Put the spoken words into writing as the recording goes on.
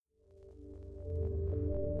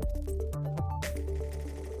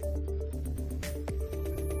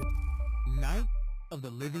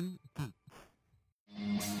of the living geek.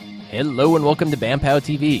 Hello and welcome to Bam Pow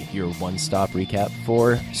TV, your one-stop recap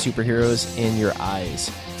for superheroes in your eyes.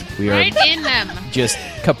 We are right in them. just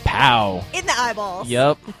kapow. In the eyeballs.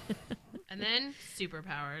 Yep. And then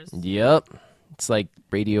superpowers. Yep. It's like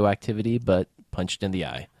radioactivity, but punched in the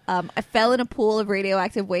eye. I fell in a pool of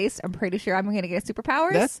radioactive waste. I'm pretty sure I'm going to get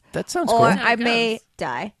superpowers. That sounds or cool. I may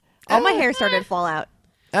die. All my hair started to fall out.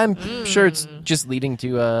 I'm sure it's just leading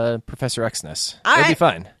to Professor X-ness. All It'll be right.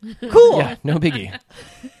 fine. Cool. Yeah, no biggie.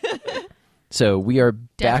 So we are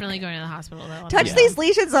Definitely back. going to the hospital, though. Touch Yeah. these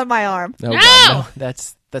lesions on my arm. No! No! God, no.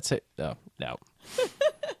 That's it. Oh, no.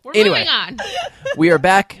 We're Anyway. moving on. We are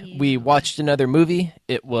back. We watched another movie.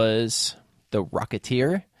 It was The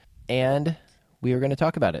Rocketeer, and we are going to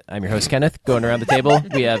talk about it. I'm your host, Kenneth. Going around the table,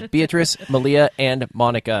 we have Beatrice, Malia, and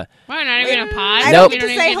Monica. We're not even a pod. I Nope. don't We get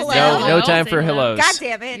to even say get hello. No time Say for hello. hellos. God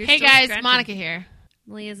damn it. You're Hey, still guys. scratching. Monica here.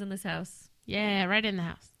 Leah's in this house. Yeah, right in the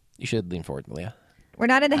house. You should lean forward, Malia. We're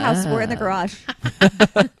not in the house. We're in the garage.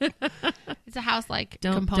 It's a house-like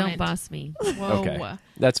Don't component. boss me. Whoa. Okay.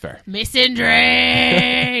 That's fair. Miss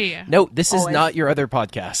Andre. No, this is Always. not your other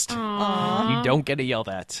podcast. Aww. You don't get to yell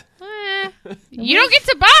that. You don't get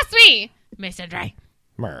to boss me, Miss Andre.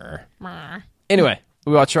 Mrr. Brr. Anyway,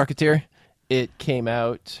 we watched Rocketeer. It came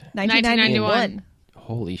out. 1991.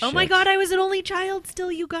 Holy shit. Oh my god, I was an only child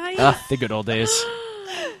still, you guys. The good old days.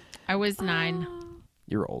 I was 9.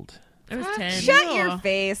 You're old. I was 10. Shut your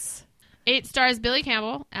face. It stars Billy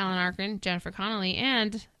Campbell, Alan Arkin, Jennifer Connelly,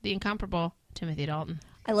 and the incomparable Timothy Dalton.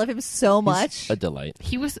 I love him so much. A delight.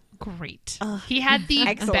 He was great. He had the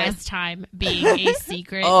Excellent. best time being a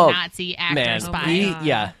secret Oh, Nazi actor Man, spy.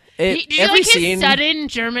 yeah. Did you every like his scene. sudden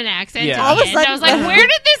German accent? Yeah. Yeah. All of a I sudden- was like, where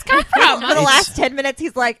did this come from? For the last 10 minutes,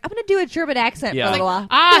 he's like, I'm going to do a German accent Yeah. for a little while.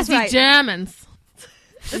 Ah, That's the right. Germans.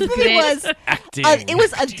 This movie was, Acting. it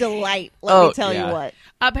was a delight. Let me tell yeah. you what.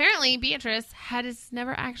 Apparently, Beatrice has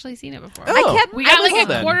never actually seen it before. Oh. We got like well a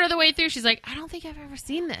then. quarter of the way through. She's like, I don't think I've ever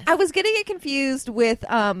seen this. I was getting it confused with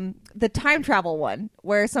the time travel one,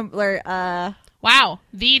 where Wow,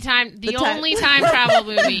 the only time travel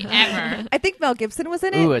movie ever. I think Mel Gibson was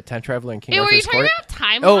in it. Ooh, a time traveler in King Hey, were you Arthur's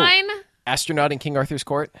talking Court. about timeline? Astronaut in King Arthur's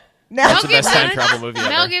Court. No, That's the best Gibson. time travel movie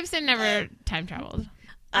Mel ever. Gibson never time traveled.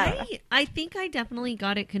 I think I definitely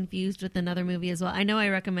got it confused with another movie as well. I know I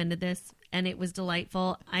recommended this, and it was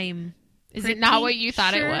delightful. Is it not what you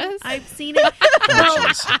thought it was? I've seen it. Well,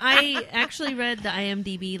 Commercials. I actually read the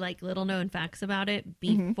IMDb, like, little known facts about it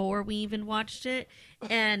before we even watched it.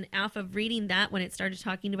 And off of reading that, when it started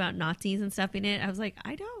talking about Nazis and stuff in it, I was like,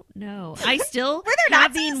 I don't know. I still, Were there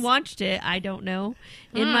having Nazis? watched it, I don't know.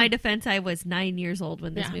 In my defense, I was 9 years old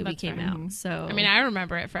when this Yeah, movie that's came fair. out. So I mean, I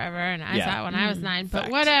remember it forever, and I Yeah. saw it when I was 9, but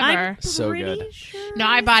Fact. whatever. I'm So pretty good. sure No,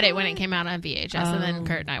 I bought it when it came out on VHS, and Oh. then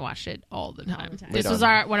Kurt and I watched it all the time. This Wait, was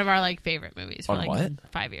on- one of our like favorite movies for On like what?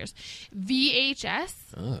 5 years. VHS.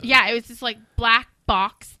 Yeah, it was this like black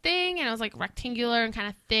box thing, and it was like rectangular and kind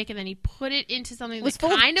of thick, and then you put it into something It was that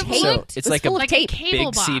full of kind of tape. So looked it's was like full a of like tape. a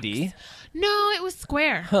cable big box. CD. No, it was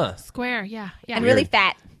square. Huh. Square. Yeah. and Weird. really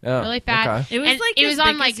fat. Oh, Really fat. okay. It was And like it as was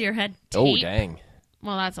on big like as your head. Oh, tape. dang.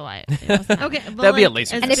 Well, that's a lie. It wasn't. Okay, but That'd be a like,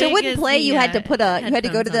 laser as And if it big wouldn't as play, the, you had to put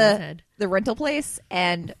headphones on the rental place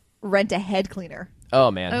and rent a head cleaner. Oh,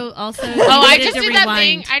 man. Oh, also, Oh, I needed just to did that rewind.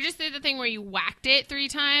 thing. I just did the thing where you whacked it 3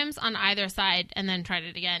 times on either side and then tried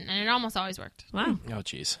it again, and it almost always worked. Wow. Oh,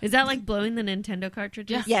 jeez. Is that like blowing the Nintendo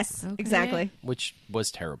cartridges? Yeah. Yes, Okay. exactly. Which was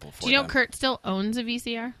terrible for Do you know them. Kurt still owns a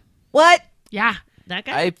VCR? What? Yeah. That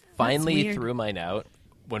guy? I finally weird. threw mine out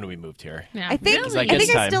when we moved here. Yeah. I think Really? I think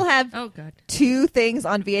It's I time. still have Oh, God. 2 things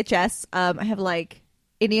on VHS. I have like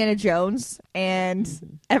Indiana Jones and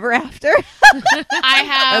Ever After. I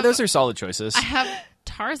have. Those are solid choices. I have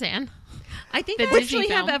Tarzan. I think The I Disney actually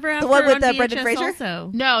have film. Ever After one with on Brendan VHS Fraser?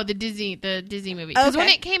 also. No, the Disney movie. Because when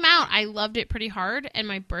Okay. it came out, I loved it pretty hard, and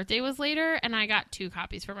my birthday was later, and I got 2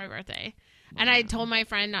 copies for my birthday. And I told my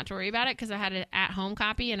friend not to worry about it because I had an at-home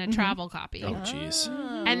copy and a travel copy. Oh, jeez.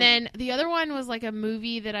 And then the other one was like a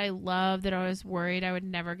movie that I loved that I was worried I would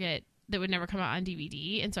never get, that would never come out on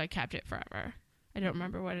DVD, and so I kept it forever. I don't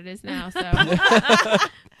remember what it is now, so.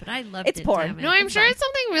 But I loved It's it. porn. damn it. No, I'm sure it's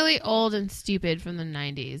something really old and stupid from the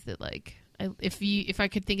 90s that like, if I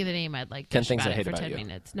could think of the name, I'd like 10 gush Things about I it Hate for About 10 You.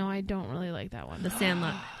 minutes. No, I don't really like that one. The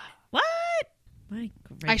Sandlot. What? My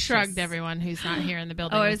gracious. I shrugged everyone who's not here in the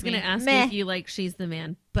building. Oh, I with was going to me. ask Meh. you if you like She's the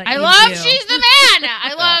Man. But I you love do. She's the Man.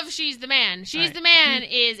 I love She's the Man. She's Right. the Man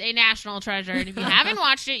is a national treasure, and if you haven't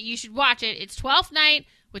watched it, you should watch it. It's 12th Night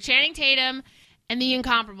with Channing Tatum and the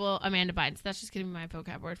incomparable Amanda Bynes. That's just going to be my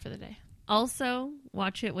vocab word for the day. Also,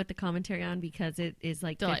 watch it with the commentary on because it is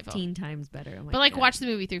like Delightful. 15 times better. Oh my But like, God. watch the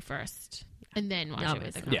movie through first. and then watch it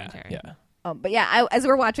with the Yeah, commentary. yeah. But yeah, as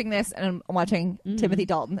we're watching this, and I'm watching Timothy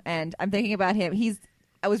Dalton, and I'm thinking about him.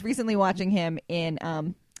 I was recently watching him in.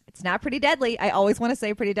 It's not Pretty Deadly. I always want to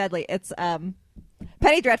say Pretty Deadly. It's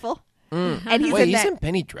Penny Dreadful, and he's Wait, in he's that. in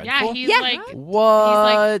Penny Dreadful? Yeah, he's Yeah. like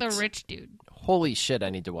What? the rich dude. Holy shit, I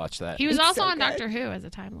need to watch that. He was It's also so on good. Doctor Who as a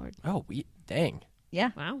Time Lord. Oh, dang.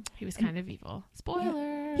 Yeah, Wow. He was kind of evil.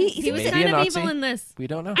 Spoiler. He was Maybe kind a of Nazi? evil in this. We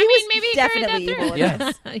don't know. I mean, maybe he carried definitely that through. evil.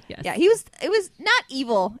 Yeah. Yes. yeah. It was not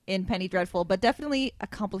evil in Penny Dreadful, but definitely a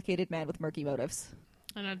complicated man with murky motives.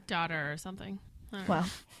 And a daughter or something. I don't know. Well,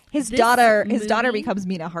 his This daughter movie- becomes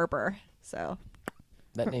Mina Harper. So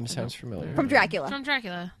That name sounds familiar. from Dracula. From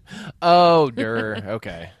Dracula. Oh,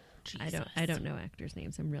 okay. I don't know actors'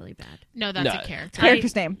 names. I'm really bad. No, that's No. a character.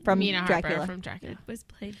 Character's name from Mina Harper Dracula. from Dracula. It was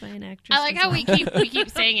played by an actress. I like as how well. we keep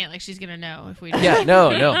saying it like she's gonna know if we don't. Yeah,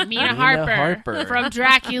 no. Mina Harper from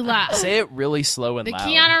Dracula. Say it really slow and The loud.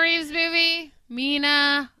 Keanu Reeves movie.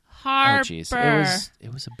 Mina Harper. Oh, jeez.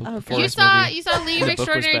 It was a book before You this saw movie. you saw League of The book was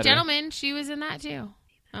Extraordinary better. Gentlemen. She was in that too.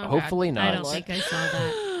 Oh, Hopefully God. I not. don't think I saw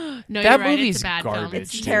that. No, That you're right. movie's It's a bad film. garbage,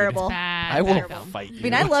 It's dude. terrible. It's bad. I will bad film. fight you. I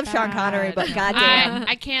mean, I love Sean Connery, but Bad. goddamn.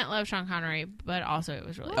 I can't love Sean Connery, but also it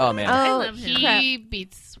was really Oh, bad. man. I Oh, love him. He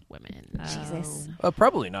beats women. Jesus.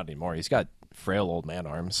 Probably not anymore. He's got frail old man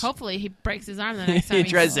arms. Hopefully, he breaks his arm the next time He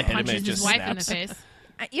tries to hit him and punches it his just wife in the snaps. face.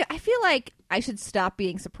 I feel like I should stop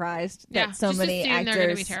being surprised Yeah, that so just many assume they're going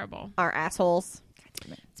to be actors terrible. are assholes.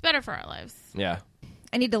 It's better for our lives. Yeah.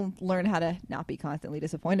 I need to learn how to not be constantly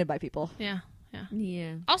disappointed by people. Yeah.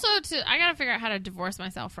 Yeah. Also, I gotta figure out how to divorce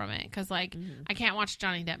myself from it because, like, I can't watch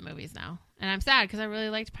Johnny Depp movies now, and I'm sad because I really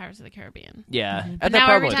liked Pirates of the Caribbean. Yeah. And But that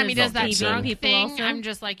now every probably time he does that fits in. drunk People thing, also? I'm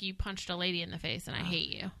just like, you punched a lady in the face, and I hate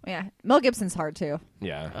you. Yeah, Mel Gibson's hard too.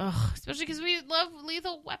 Yeah. Ugh, especially because we love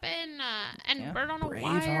Lethal Weapon and Yeah. Bird on a Braveheart.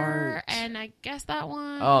 Wire, and I guess that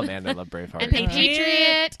one. Oh, man, I love Braveheart. and The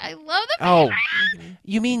Patriot. I love the Oh, Patriot.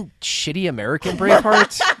 you mean shitty American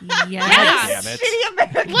Braveheart? Yeah. Damn it. Shitty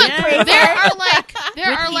American Look, Yeah.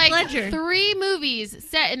 there are Heath like Ledger. 3 movies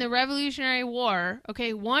set in the Revolutionary War.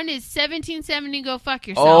 Okay, one is 1770. Go fuck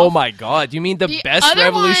yourself. Oh, my God. You mean the The best other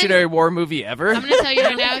Revolutionary War movie ever? I'm gonna tell you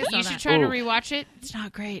right now, I saw you should that. try to Ooh. rewatch it. It's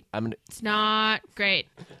not great. I'm gonna, It's not great.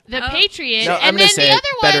 The Oh. Patriot, no, I'm and gonna then say the it. other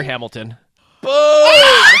Better one. Hamilton.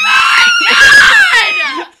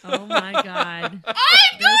 Oh my god.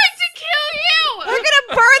 I'm going to kill We're you.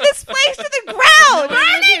 gonna burn this place to the ground.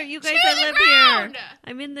 I live here. You guys, to I the live ground. here.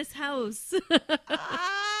 I'm in this house.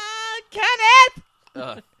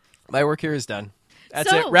 Kenneth. My work here is done. That's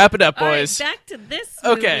So, it. Wrap it up, all right, boys. back to this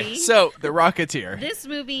movie. Okay, so The Rocketeer. This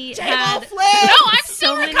movie J-Lo had Flynn. No, I'm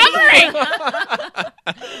still recovering.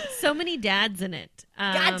 so many dads in it.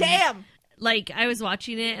 God damn. Like, I was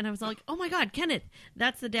watching it and I was like, oh my god, Kenneth.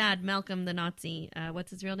 That's the dad, Malcolm the Nazi. What's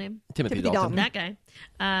his real name? Timothy Timothy Dalton. Dalton. That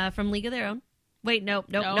guy. From League of Their Own. Wait, nope.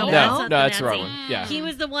 No. That's No, not that's the Nazi. wrong one. Yeah. He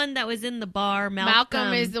was the one that was in the bar.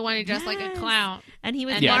 Malcolm is the one who dressed like a Yes. clown. And he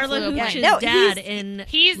was And Yeah. Marla flew a plane. Hooch's No, dad he's- in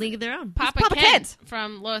he's- League of Their Own. Papa, Papa Kent, Kent.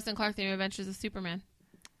 from Lois and Clark: The New Adventures of Superman.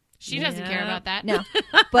 She doesn't care Yeah. about that. No,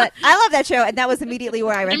 but I love that show, and that was immediately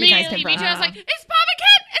where I recognized Immediately, him me from. too. I was like, "It's Papa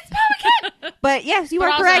Kent! It's Papa Kent!" But yes, you But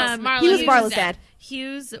are also, correct. Marla He was Hughes' Marla's dad. dad.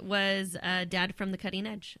 Hughes was Dad from The Cutting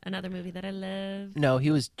Edge, another movie that I love. No,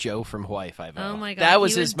 he was Joe from Hawaii Five-O. Oh my god, That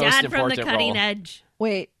was he his Dad most from important The Cutting role. Edge.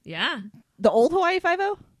 Wait, Yeah. the old Hawaii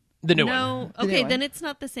Five-O? The new No, The new okay, one. then it's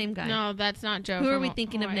not the same guy. No, that's not Joe. Who are from we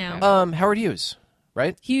thinking of Hawaii now? Five-O. one. Howard Hughes,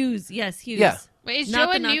 right? Hughes, yes, Hughes. Yeah. Wait, is Not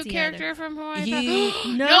Joe the a new Nazi character either. from Hawaii He-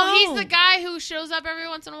 Five-O? no. No, he's the guy who shows up every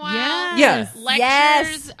once in a while. Yes. Yeah.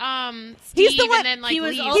 Lectures, Yes. Steve, He's the one- and then like he was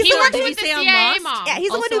leaves. also- he the one works who with we the say on CIA Lost? mom. Yeah, he's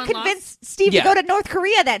the Also one who on convinced Steve Yeah. to go to North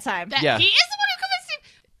Korea that time. That, Yeah. He is the one who convinced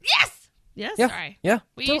Steve. Yes. Yes. Yeah. Sorry. Yeah.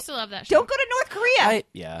 We Don't- used to love that show. Don't go to North Korea.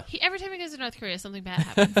 Yeah. Every time he goes to North Korea, something bad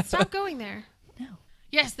happens. Stop going there. No.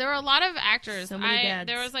 Yes, there were a lot of actors. So many dads.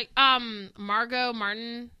 There was like Margot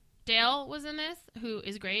Martindale was in this, who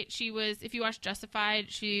is great. She was, if you watch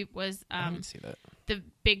Justified, she was I didn't see that. the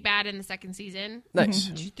big bad in the second season.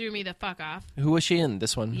 Nice. She threw me the fuck off. Who was she in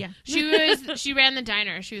this one? Yeah. She ran the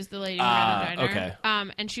diner. She was the lady who ran the diner.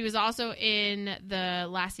 Okay. And she was also in the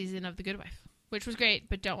last season of The Good Wife, which was great,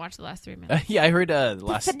 but don't watch the last 3 minutes. Yeah, I heard the The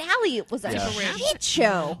last. finale was a Yeah. shit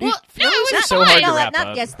show. Well, no, it was so fine. hard to No, wrap not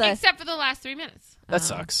up. yes, the Except for the last 3 minutes. That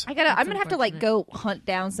sucks. I'm That's gonna have to like unfortunate. go hunt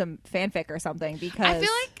down some fanfic or something because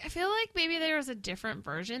I feel like maybe there was a different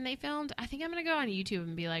version they filmed. I think I'm gonna go on YouTube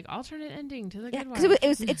and be like alternate ending to The yeah, Good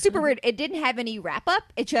because Wife. it's super weird. It didn't have any wrap up.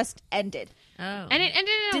 It just ended. Oh. And it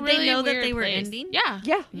ended in a Did they really know that weird they were place. ending? Yeah.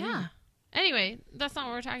 Yeah. Yeah. Anyway, that's not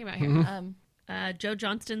what we're talking about here. Mm-hmm. Joe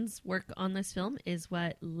Johnston's work on this film is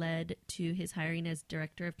what led to his hiring as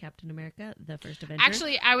director of Captain America, the First Avenger.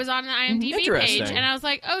 Actually, I was on the IMDb Interesting. page, and I was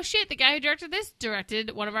like, oh, shit, the guy who directed this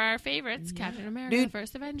directed one of our favorites, Captain America, Dude. the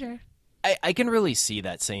First Avenger. I can really see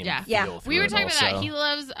that same Yeah. feel We were through it talking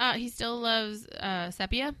about also. that. He still loves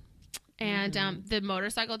sepia. And the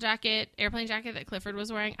motorcycle jacket, airplane jacket that Clifford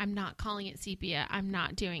was wearing, I'm not calling it sepia. I'm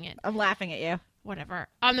not doing it. I'm laughing at you. Whatever.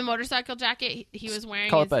 On the motorcycle jacket he was wearing.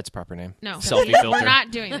 Call it by its proper name. No. Selfie filter. We're not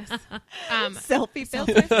doing this. Selfie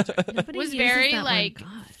filter. Nobody Was uses very that like word.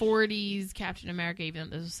 God. 40s Captain America, even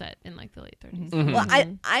though this was set in like the late 30s. Mhm. Well,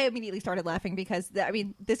 I immediately started laughing because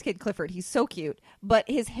this kid Clifford, he's so cute, but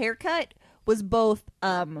his haircut was both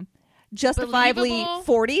justifiably Believable.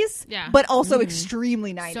 40s, Yeah. but also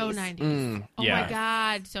extremely 90s. So 90s. Oh yeah. my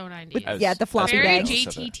God, so 90s. With, I was- yeah, the floppy Very bangs.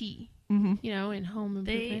 JTT. You know, in Home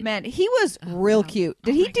Improvement. Man, he was real cute.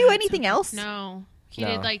 Did he my do God, anything so else? No. He No.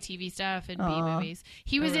 did like TV stuff and B movies.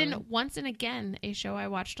 He was in Once and Again, a show I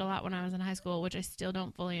watched a lot when I was in high school, which I still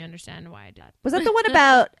don't fully understand why I did. Was that the one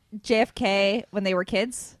about JFK when they were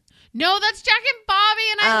kids? No, that's Jack and Bobby,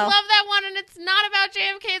 and I Oh. love that one. And it's not about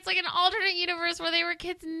JFK. It's like an alternate universe where they were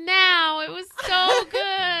kids now. It was so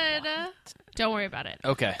good. Don't worry about it.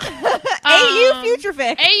 Okay. AU Future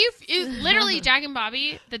Fic. Literally Jack and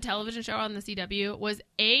Bobby, the television show on the CW, was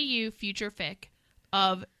AU future fic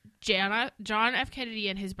of John F. Kennedy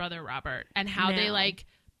and his brother Robert, and how they Now. like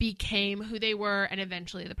became who they were and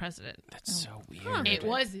eventually the president. That's so weird. It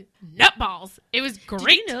was nutballs. It was Did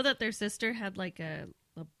great. you know that their sister had like a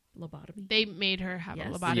lobotomy? They made her have a Yes.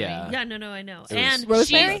 lobotomy. Yeah. No, I know. It was- And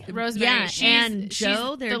Rosemary? She's Rosemary. Yeah, she's, and she's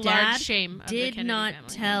Joe, their the dad, large shame of the did Kennedy not family.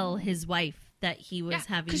 tell his wife that he was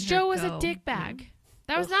having because her Joe was go. a dickbag.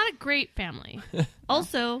 That was not a great family.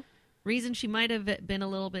 Also, reason she might have been a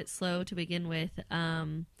little bit slow to begin with.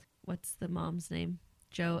 What's the mom's name?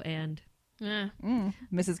 Joe and Yeah.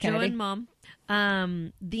 Mrs. Joe Kennedy. and mom.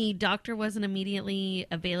 The doctor wasn't immediately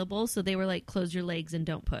available, so they were like, "Close your legs and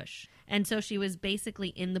don't push." And so she was basically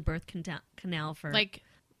in the birth canal for Like,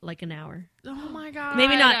 an hour. oh my God.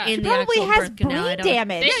 Maybe not in She the probably actual has birth canal. I brain don't-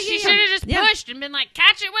 damage. She should have just Yeah. pushed and been like,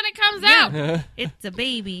 catch it when it comes out. It's a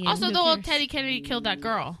baby. and Also, who the old cares? Teddy Kennedy killed that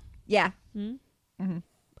girl. Yeah.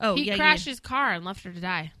 Oh, He yeah, crashed his car and left her to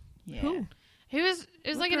die. Who? It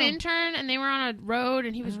was like girl? an intern, and they were on a road,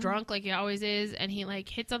 and he was drunk like he always is, and he like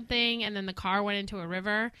hit something, and then the car went into a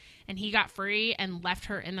river, and he got free and left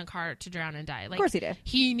her in the car to drown and die. Like, Of course he did.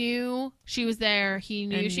 He knew she was there. He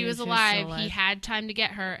knew And she knew was she was alive. still alive. He had time to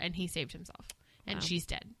get her, and he saved himself. And Wow. she's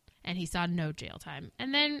dead. And he saw no jail time,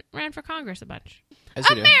 and then ran for Congress a bunch. As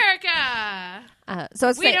you do. America. So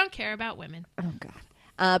it's We don't care about women. Oh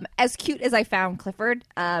God. As cute as I found Clifford,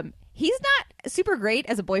 he's not super great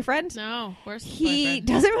as a boyfriend. No, worse. He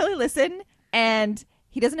doesn't really listen, and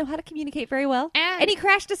he doesn't know how to communicate very well. And he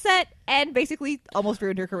crashed a set and basically almost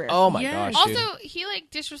ruined her career. Oh my Yeah. gosh, dude. Also, he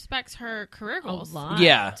like disrespects her career A goals, lot.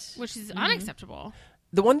 Yeah. which is unacceptable.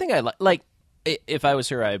 The one thing I like, if I was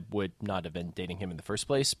her, I would not have been dating him in the first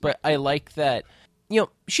place. But I like that,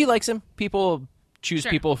 she likes him. People choose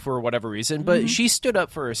Sure. people for whatever reason, but she stood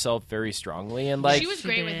up for herself very strongly and She was She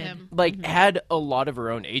great did. with him. had a lot of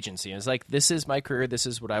her own agency. And it's like, this is my career. This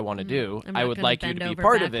is what I want to do. I'm I not would gonna like you bend to be over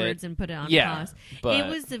part of backwards it. and put it on Yeah, pause. but- It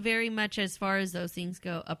was very much, as far as those things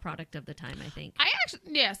go, a product of the time, I think.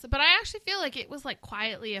 But I actually feel like it was like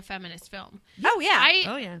quietly a feminist film. Oh,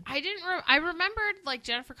 yeah. Oh, yeah. I didn't. I remembered like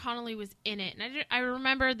Jennifer Connelly was in it, and I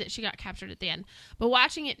remembered that she got captured at the end. But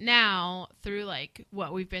watching it now through like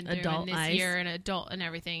what we've been through Adult in this eyes. year and adult and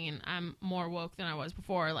everything, and I'm more woke than I was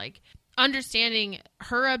before. Like understanding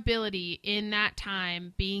her ability in that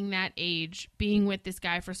time, being that age, being with this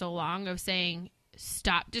guy for so long, of saying,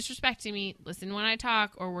 stop disrespecting me, listen when I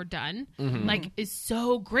talk, or we're done, like, is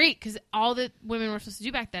so great, because all that women were supposed to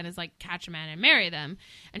do back then is like catch a man and marry them,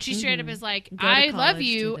 and she straight up is like, Go to I love college,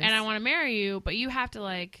 you do this. and I want to marry you, but you have to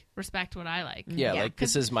like respect what I like. Yeah, like,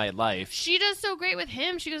 this is my life. She does so great with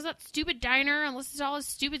him. She goes to that stupid diner and listens to all his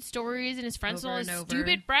stupid stories and his friends, Over all his and over.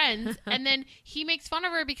 stupid friends, and then he makes fun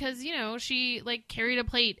of her because she like carried a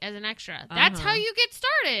plate as an extra. That's how you get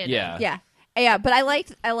started. Yeah. Yeah, but I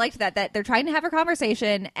liked that they're trying to have a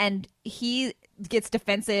conversation, and he gets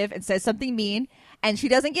defensive and says something mean, and she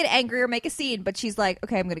doesn't get angry or make a scene, but she's like,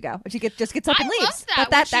 "Okay, I'm gonna go," and she just gets up I and leaves. loved that.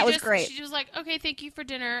 But when she that was just- great. She was like, "Okay, thank you for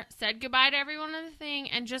dinner." Said goodbye to everyone on the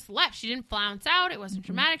thing and just left. She didn't flounce out. It wasn't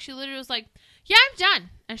dramatic. She literally was like, "Yeah, I'm done,"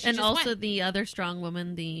 and she And just also went. the other strong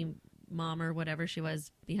woman, the mom or whatever she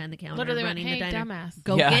was behind the counter Literally went, running "Hey, the diner. dumbass."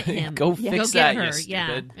 Go Yeah, get him. go fix Go that, get her. you Yeah.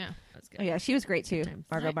 stupid. Yeah. That was good. Oh yeah, she was great too. Sometimes.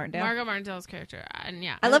 Margot Martindale. Margot Martindale's character, and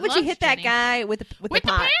yeah, I love when she loved hit that Jenny. guy with the with the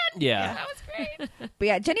pot. pan. Yeah. That was great. But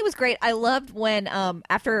yeah, Jenny was great. I loved when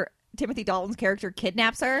after Timothy Dalton's character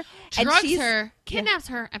kidnaps her and Drugs she's her, kidnaps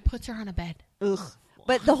her, and puts her on a bed. ugh.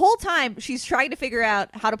 But the whole time she's trying to figure out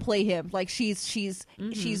how to play him. Like she's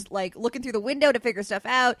like looking through the window to figure stuff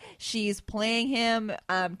out. She's playing him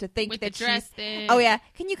to think With that the dress she's thing. oh yeah,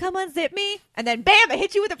 can you come unzip me? And then bam, I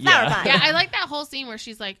hit you with a flower Yeah. pot. Yeah, I like that whole scene where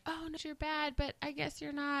she's like, "Oh no, you're bad, but I guess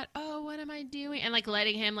you're not. Oh, what am I doing?" And like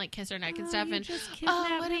letting him like kiss her neck and stuff, you and just oh,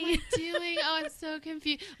 kidnapped what am me." I doing? Oh, I'm so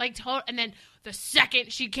confused. Like, and then the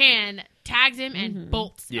second she can, tags him and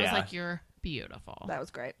bolts. I was Yeah. like, "You're beautiful." That was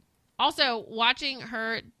great. Also, watching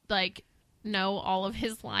her like know all of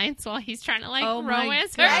his lines while he's trying to like Oh my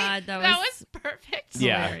romance God, her, that was perfect.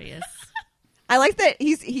 Yeah. Hilarious. I like that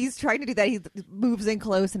he's trying to do that. He moves in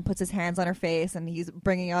close and puts his hands on her face, and he's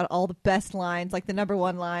bringing out all the best lines, like the number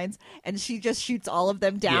one lines, and she just shoots all of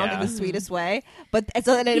them down in Yeah. the sweetest way. But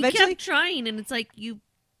so then He eventually, kept trying, and it's like, you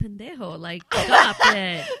pendejo, like, stop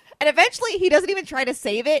it. and eventually he doesn't even try to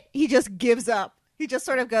save it. He just gives up. He just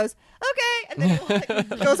sort of goes, okay, and then he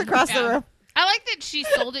like, goes across the Yeah. room. I like that she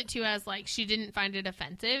sold it to as like she didn't find it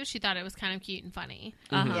offensive. She thought it was kind of cute and funny.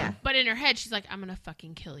 Uh-huh. Yeah. But in her head, she's like, "I'm gonna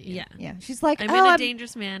fucking kill you." Yeah. Yeah, she's like, I'm oh, in a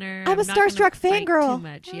dangerous manner. I'm a not gonna starstruck fight fangirl. Too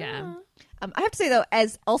much, yeah. I have to say though,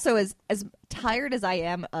 as tired as I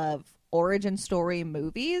am of origin story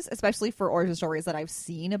movies, especially for origin stories that I've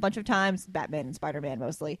seen a bunch of times, Batman and Spider-Man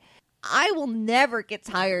mostly, I will never get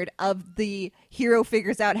tired of the hero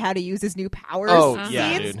figures out how to use his new powers. Oh, Uh-huh.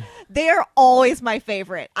 yeah, scenes. dude. They're always my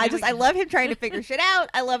favorite. I Yeah, I love him trying to figure shit out.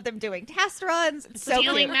 I love them doing test runs. It's so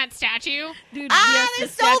Stealing cute. that statue. Dude, Ah, yes, they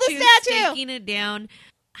the stole the statue! Taking it down.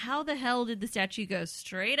 How the hell did the statue go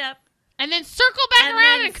straight up And then circle back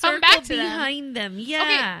around then and come circle back to them. behind them? Yeah.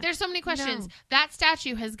 Okay, there's so many questions. No. That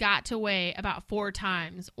statue has got to weigh about 4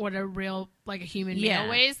 times what a real, like a human Yeah.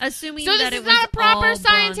 male weighs. Assuming So that this it is not was a proper all bronze or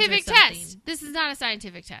scientific test. something. This is not a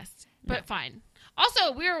scientific test, but fine.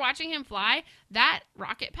 Also, we were watching him fly. That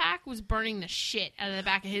rocket pack was burning the shit out of the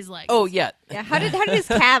back of his legs. Oh, yeah. Yeah, how did his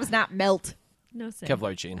calves not melt? No say.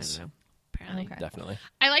 Kevlar I jeans. don't know. apparently. Okay. Definitely.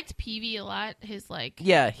 I liked Peavy a lot. His like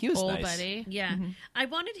Yeah, he was old nice. buddy. Yeah, I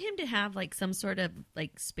wanted him to have like some sort of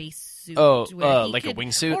like space suit. Oh, where he like a could-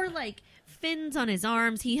 wingsuit? or like fins on his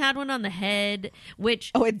arms. He had one on the head,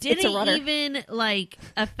 which Oh, it's a didn't rudder. even like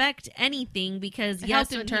affect anything because It yes,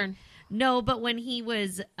 helped him when turn. no, but when he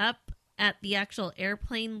was up at the actual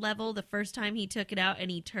airplane level the first time he took it out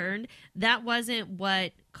and he turned, that wasn't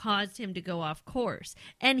what caused him to go off course,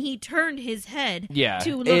 and he turned his head Yeah,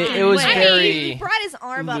 to look it was away. very He brought his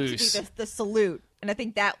arm up to do loose. the salute, and I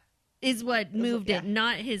think that is what moved yeah. it,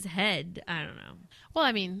 not his head. I don't know. Well,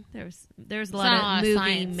 I mean, There's a not lot a of lot of movie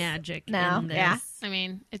science. magic No, in this. yeah. I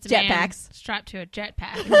mean, it's a Jetpacks. man strapped to a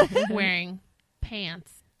jetpack wearing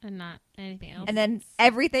pants and not anything else. and then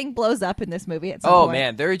everything blows up in this movie at some Oh point.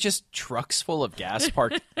 man, there are just trucks full of gas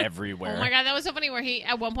parked everywhere. Oh my god, that was so funny. Where he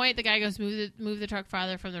at one point the guy goes move the truck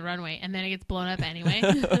farther from the runway, and then it gets blown up anyway.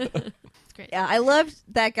 It's great. Yeah, I loved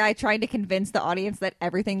that guy trying to convince the audience that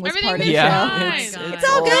everything was Everything part of is the Yeah, show. fine. it's, Oh my it's,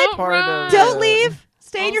 God. all good. part of Don't leave.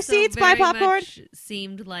 Stay in your Also seats. Buy very popcorn. much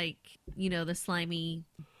seemed like, the slimy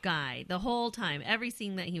guy the whole time, every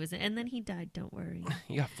scene that he was in, and then he died. Don't worry.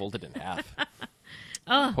 You got folded in half.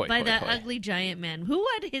 Oh, Hoi, by hoi, that hoi. ugly giant man. Who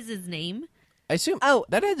had his name? I assume. Oh.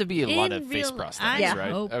 that had to be a lot In of face real- prosthetics, I Yeah.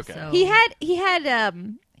 right? hope Okay. so. He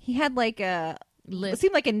had like a Lip. it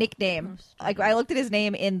seemed like a nickname. Like I looked at his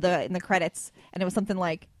name in the credits, and it was something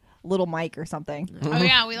like Little Mike or something. Oh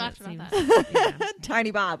yeah, we laughed That about seems- that. yeah.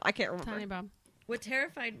 Tiny Bob. I can't remember. Tiny Bob. What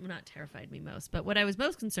not terrified me most, but what I was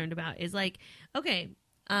most concerned about is like, okay,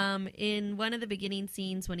 in one of the beginning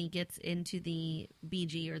scenes when he gets into the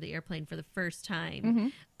BG or the airplane for the first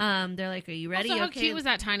time, they're like, "Are you ready?" Also, how okay. cute was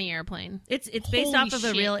that tiny airplane? It's based Holy off of a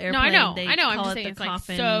shit. real No, airplane. I know. They I know. I'm call just it saying the it's, like,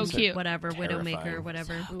 coffin, so cute. whatever, Terrifying. Widowmaker,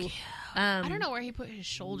 whatever. I don't know where he put his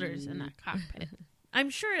shoulders in that cockpit. I'm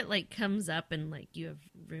sure it like comes up and like you have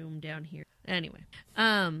room down here. Anyway,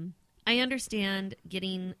 I understand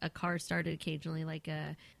getting a car started occasionally, like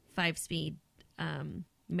a 5-speed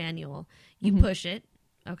manual. You push it.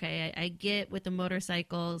 Okay, I get with the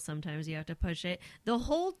motorcycle, sometimes you have to push it. The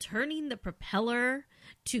whole turning the propeller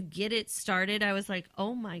to get it started, I was like,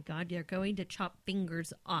 oh my God, you're going to chop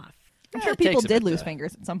fingers off. I'm Yeah, sure it people takes a did bit lose to-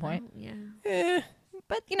 fingers at some point, Oh, yeah. Eh,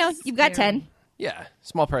 but you've got Scary. 10. yeah,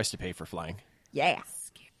 small price to pay for flying. Yeah.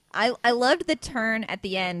 I loved the turn at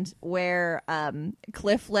the end where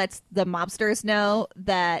Cliff lets the mobsters know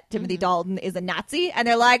that Timothy Dalton is a Nazi, and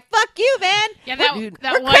they're like, "Fuck you, man! Yeah, we're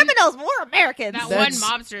that one criminals. We're Americans." That That's-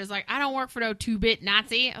 one mobster is like, I don't work for no 2-bit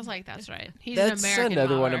Nazi. I was like, that's right. He's That's an American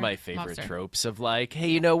another one mobster. of my favorite Mobster. tropes of like,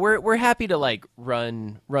 hey, we're happy to like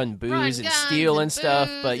run booze Run and guns steal and and stuff,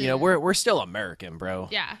 booze but and- we're still American, bro.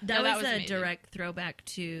 Yeah, That no, was a amazing. direct throwback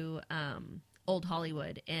to old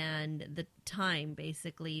Hollywood and the time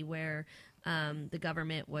basically where the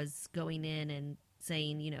government was going in and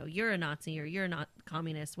saying, you're a Nazi or you're not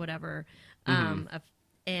communist, whatever.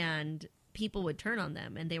 And people would turn on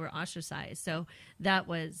them and they were ostracized. So that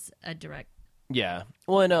was a direct Yeah.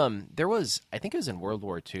 Well, and there was, I think it was in World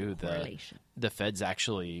War II, correlation. the feds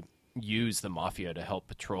actually used the mafia to help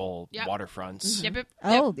patrol Yep. waterfronts. Yep,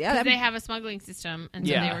 Oh, yeah, 'cause that- they have a smuggling system, and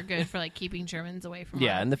so Yeah. they were good for like keeping Germans away from.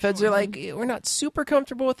 Yeah, our and the feds are shores. like, we're not super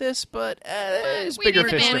comfortable with this, but there's we bigger need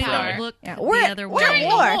the fish to manpower. fry. Look Yeah, the we're- other we're way.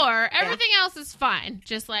 at war. War. Everything else is fine.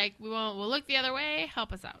 Just like we'll look the other way.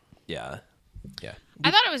 Help us out. Yeah. Yeah.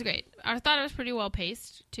 I thought it was great. I thought it was pretty well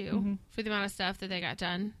paced too, for the amount of stuff that they got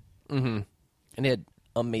done. Mm-hmm. And it had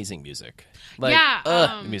amazing music. Like, Yeah,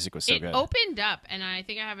 the music was so it good. opened up, and I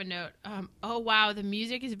think I have a note. Oh wow, the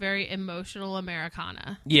music is very emotional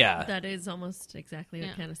Americana. Yeah. That is almost exactly what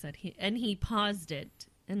Yeah. Kenna said. He paused it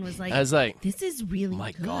and was like, I was like, this is really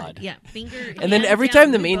my good. God. Yeah, finger. and then hands every down,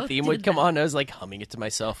 time the we main both theme did would come that. on, I was like humming it to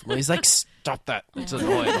myself. And he's like, stop that. It's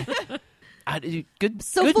annoying. Good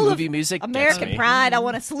So good full movie of music. gets American me. pride. I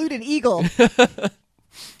want to salute an eagle.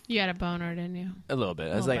 You had a boner, didn't you? A little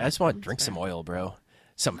bit. I was Oh, like, I just want to that's drink fair. some oil, bro.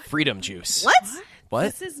 Some freedom juice. What? What?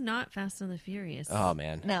 This is not Fast and the Furious. Oh,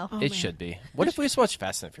 man. No. Oh, It man. should be. What if we just watch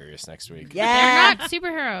Fast and Furious next week? Yeah. They're not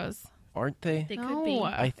superheroes. Aren't they? They No. could be.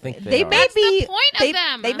 I think They are. may That's the be. point of they,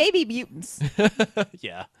 them. they may be mutants.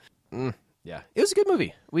 Yeah. Yeah. It was a good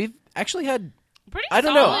movie. We've actually had, Pretty I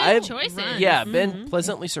don't know, solid I've- choices. Run. yeah, been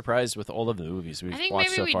pleasantly surprised with all of the movies we've I think watched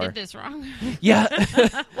maybe so we far. did this wrong. Yeah.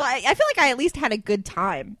 Well, I feel like I at least had a good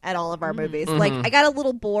time at all of our movies. Like, I got a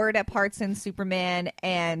little bored at parts in Superman,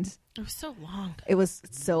 and It was so long. it was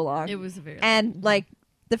so long. It was a very. And, like,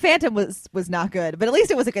 The Phantom was not good, but at least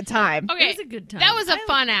it was a good time. Okay, It was a good time. That was a I-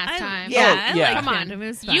 fun ass I- time. Yeah. I Yeah. like Come on. Phantom. It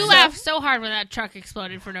was You fun. laughed so hard when that truck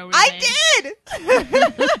exploded for no reason. I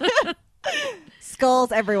did!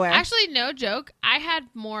 Skulls everywhere. Actually, no joke. I had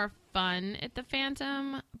more fun at the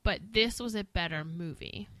Phantom, but this was a better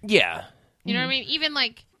movie. Yeah. You know what I mean? Even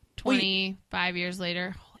like 25 years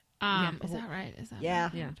later. Yeah. Is that right? Is that Yeah.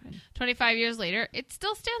 right? Yeah. 25 years later, it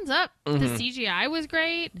still stands up. The CGI was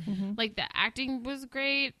great. Like the acting was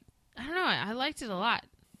great. I don't know. I liked it a lot.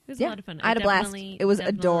 It was Yeah. a lot of fun. I had a blast. definitely- It was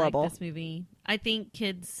definitely adorable. liked this movie. I think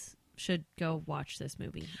kids should go watch this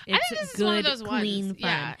movie. It's I think this is good, one of those clean ones. fun.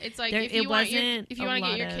 Yeah, it's like There- if it you want wasn't if you a want to get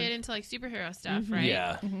lot your of- kid into like superhero stuff, right?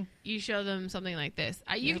 Yeah. You show them something like this.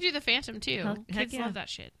 You Yep. can do the Phantom too. Heck Kids yeah. love that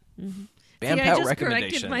shit. Bam See, I Pow just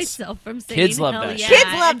recommendations. corrected myself from saying Kids love hell that yeah. shit.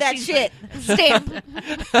 Kids love and that she's shit. Stamp.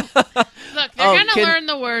 Look, they're Oh, gonna can- learn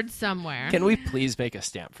the word somewhere. Can we please make a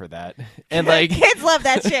stamp for that? And like Kids love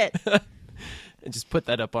that shit. and just put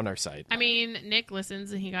that up on our site. I mean, Nick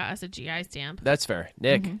listens and he got us a GI stamp. That's fair.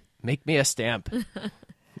 Nick, make me a stamp.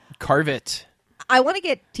 Carve it. I want to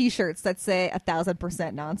get T-shirts that say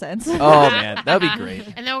 1,000% nonsense. Oh man, that'd be great.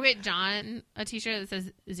 And then we'll get John a T-shirt that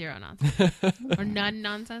says 0 nonsense or none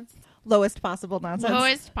nonsense. Lowest possible nonsense.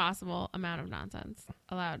 Lowest possible amount of nonsense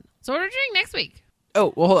allowed. So what are we doing next week?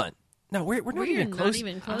 Oh well, hold on. No, we're not We're even not close.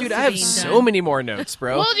 even close Dude, to I have being so done. many more notes,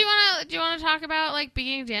 bro. Well, do you want to talk about like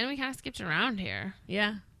beginning of Jan? We kind of skipped around here.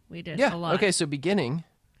 Yeah, we did yeah. a lot. Okay, so beginning.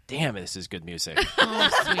 Damn, this is good music. Oh,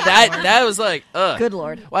 sweet that was like, Good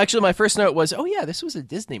Lord. Well, actually, my first note was, oh yeah, this was a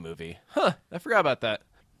Disney movie. Huh? I forgot about that.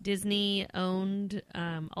 Disney owned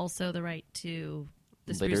also the right to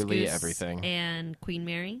the Spruce Literally Goose everything. and Queen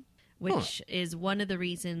Mary, which is one of the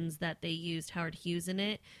reasons that they used Howard Hughes in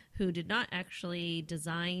it, who did not actually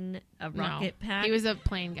design a rocket pack. He was a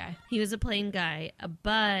plain guy. He was a plain guy,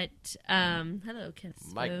 but hello, Kiss.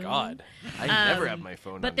 My Spoon. God, I never have my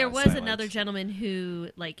phone. But on there that was silent. another gentleman who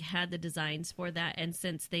like had the designs for that, and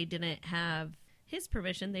since they didn't have his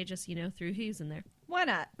permission, they just threw Hughes in there. Why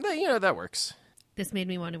not? But, that works. This made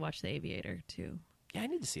me want to watch The Aviator too. Yeah, I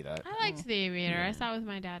need to see that. I liked the Aviator. I saw it with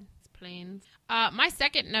my dad. It's planes. My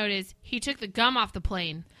second note is he took the gum off the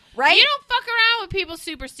plane. Right? You don't fuck around with people's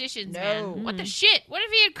superstitions, No. man. What the shit? What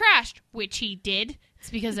if he had crashed? Which he did. It's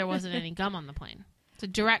because there wasn't any gum on the plane. It's a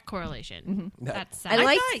direct correlation. That's sad. I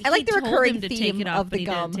like thought he the told recurring him to theme take it off, of but the he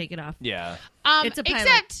gum. didn't take it off. Yeah. It's a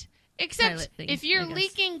pilot- except pilot thing, if you're I guess.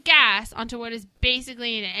 leaking gas onto what is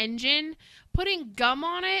basically an engine, putting gum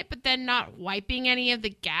on it, but then not wiping any of the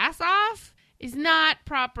gas off is not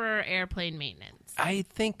proper airplane maintenance. I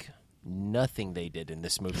think nothing they did in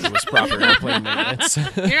this movie was proper airplane maintenance.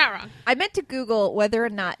 You're not wrong. I meant to Google whether or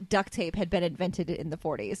not duct tape had been invented in the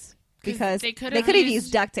 40s because they could could have have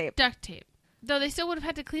used duct tape. Duct tape. Though they still would have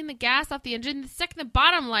had to clean the gas off the engine. The second the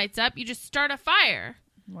bottom lights up, you just start a fire.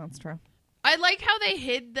 Well, that's true. I like how they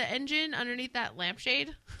hid the engine underneath that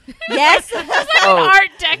lampshade. Yes. Art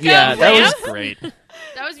Deco yeah, that lamp. was great.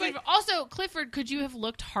 That was beautiful. Also, Clifford, could you have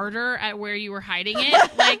looked harder at where you were hiding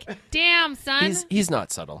it? Like, damn, son. He's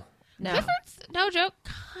not subtle. No. Clifford's, no joke,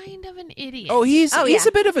 kind of an idiot. Oh, he's yeah.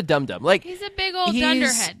 a bit of a dum-dum. Like, He's a big old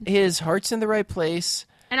dunderhead. His heart's in the right place.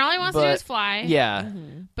 And all he wants to do is fly. Yeah.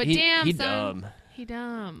 But he, damn, he son. dumb. He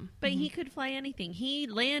dumb. But he could fly anything. He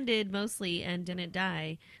landed mostly and didn't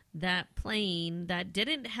die. That plane that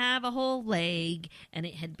didn't have a whole leg and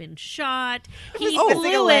it had been shot. He was missing a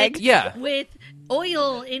flew leg. it Yeah. with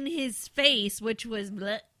oil in his face, which was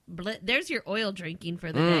bleh, bleh. There's your oil drinking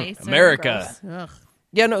for the day. So America. gross. Ugh.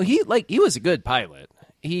 Yeah, no, he was a good pilot.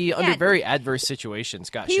 He under very adverse situations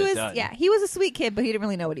got He shit was, done. he was a sweet kid, but he didn't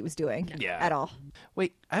really know what he was doing at all.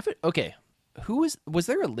 Wait, okay. Who was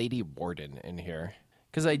there a lady warden in here?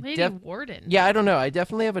 Because Lady Warden. Yeah, I don't know. I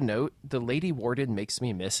definitely have a note. The lady warden makes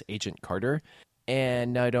me miss Agent Carter,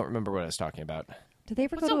 and now I don't remember what I was talking about. Did they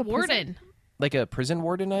ever What's go to a a warden? Like a prison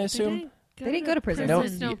warden, I assume. They didn't go to prison. No.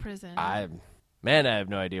 There's no prison. I have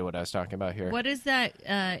no idea what I was talking about here. What is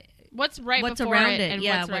that? What's right What's before around it it? and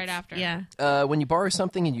Yeah, what's right after? Yeah. When you borrow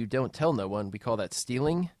something and you don't tell no one, we call that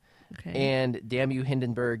stealing. Okay. And damn you,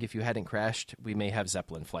 Hindenburg, if you hadn't crashed, we may have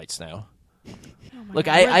Zeppelin flights now. Oh Look,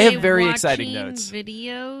 Were I they have very exciting watching notes.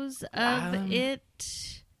 Videos of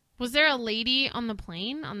it. Was there a lady on the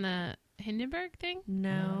plane on the Hindenburg thing?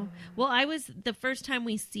 No. Well, the first time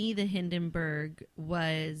we see the Hindenburg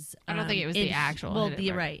was. I don't think it was the actual Well, Hindenburg.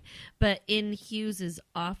 you're right. But in Hughes's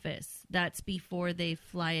office, that's before they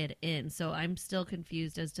fly it in. So I'm still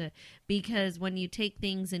confused as to, because when you take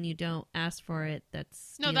things and you don't ask for it,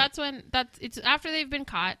 that's. No, stealing. it's after they've been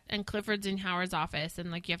caught and Clifford's in Howard's office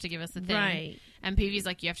and like, you have to give us the thing. Right. And Peavy's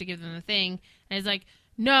like, you have to give them the thing. And he's like,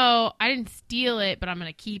 no, I didn't steal it, but I'm going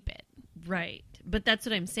to keep it. Right. But that's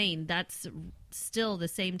what I'm saying. That's still the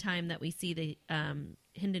same time that we see the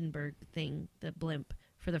Hindenburg thing, the blimp,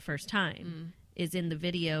 for the first time, is in the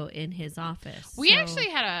video in his office. We So- actually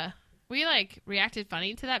had we reacted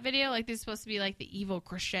funny to that video. Like, this is supposed to be like the evil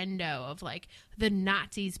crescendo of like the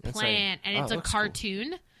Nazis plan, and it's a looks cool.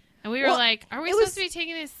 cartoon. And we were Well, like, are we it supposed was- to be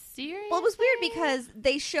taking this serious? Well, it was weird because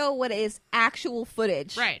they show what is actual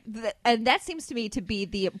footage, Right. And that seems to me to be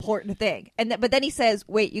the important thing. But then he says,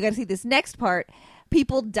 "Wait, you got to see this next part.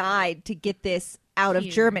 People died to get this out of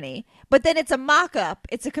Here. Germany, but then it's a mock-up.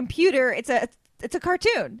 It's a computer. It's a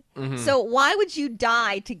cartoon. So why would you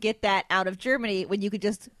die to get that out of Germany when you could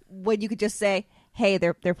just say, hey,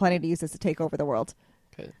 they're planning to use this to take over the world?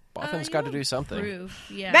 Okay. Botham's got to do something.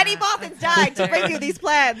 Proof. Yeah. Many Bothans died to bring you these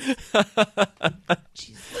plans.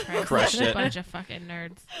 Jesus Christ. Crushed a it. bunch of fucking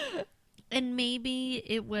nerds. And maybe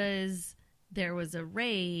there was a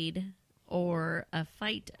raid or a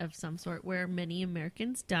fight of some sort where many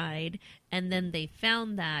Americans died, and then they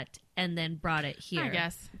found that and then brought it here. I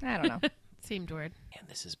guess. I don't know. Seemed weird. Man,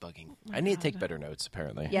 this is bugging. I need to take better notes,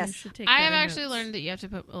 apparently. Yes. You should take I have better actually notes. learned that you have to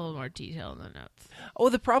put a little more detail in the notes. Oh,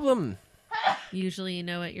 the problem. Usually you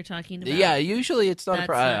know what you're talking about. Yeah, usually it's not a That's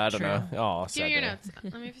problem. not I don't know. true. Oh, Give sad me your day. notes.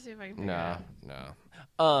 Let me see if I can figure it No,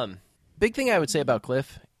 out. no. Big thing I would say about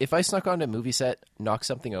Cliff, if I snuck onto a movie set, knock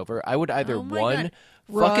something over, I would either Oh my one,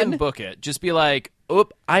 God. fucking Run. book it. Just be like,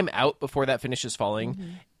 oop, I'm out before that finishes falling.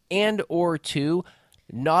 And or two,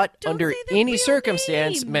 not Don't under say the any real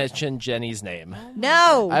circumstance name. mention Jenny's name.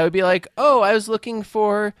 No. I would be like, oh, I was looking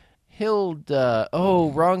for Hilda.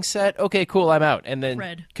 Oh, wrong set. Okay, cool, I'm out. And then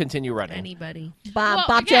Fred. continue running. Anybody. Bob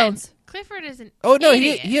Well, again, Jones. Clifford is an Oh, no,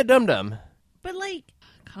 idiot. he a dum-dum. But like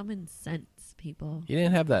common sense, people. He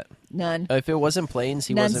didn't have that. None. If it wasn't planes,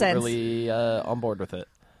 he wasn't Nonsense. really on board with it.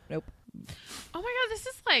 Nope. Oh my god, this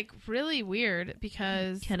is like really weird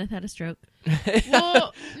because Kenneth had a stroke.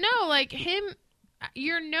 well, no, like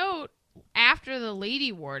your note after the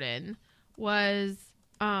lady warden was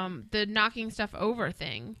the knocking stuff over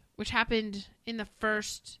thing, which happened in the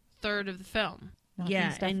first third of the film. Knocking Yeah,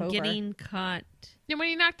 stuff and over. getting caught. And when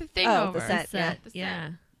he knocked the thing Oh, over. the set. Yeah. The set. Yeah.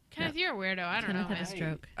 Kenneth, you're a weirdo. I don't Kenneth know. had a man.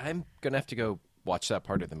 stroke. I'm going to have to go watch that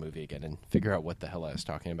part of the movie again and figure out what the hell I was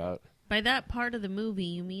talking about. By that part of the movie,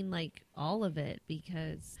 you mean like all of it,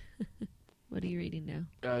 because what are you reading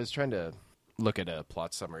now? I was trying to look at a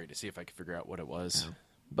plot summary to see if I could figure out what it was.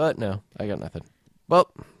 But no, I got nothing.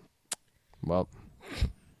 Well.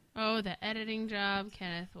 Oh, the editing job,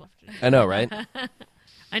 Kenneth will have to do. I know, right?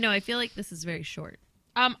 I know. I feel like this is very short.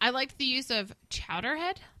 I liked the use of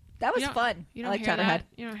Chowderhead. That was You don't- fun. You I don't like hear Chowderhead. that.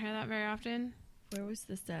 You don't hear that very often. Where was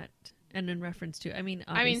this at? And in reference to, I mean,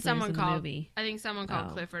 Someone in the called. movie. I think someone called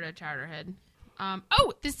Oh. Clifford a Chowderhead.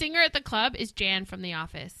 The singer at the club is Jan from The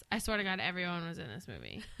Office. I swear to God, everyone was in this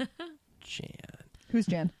movie. Jan. Who's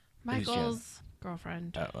Jen? Michael's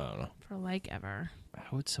girlfriend I don't know. for like ever.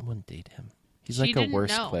 How would someone date him? He's She like a didn't worse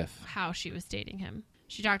know Cliff. how she was dating him.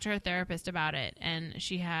 She talked to her therapist about it, and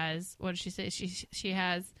she has, what did she say? She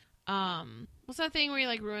has, what's that thing where you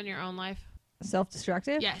like ruin your own life?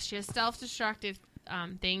 Self-destructive? Yes, she has self-destructive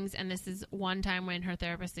things, and this is one time when her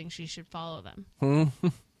therapist thinks she should follow them.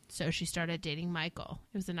 So she started dating Michael.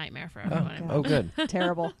 It was a nightmare for everyone. Oh, good.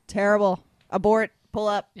 Terrible. Terrible. Abort. Pull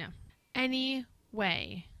up. Yeah.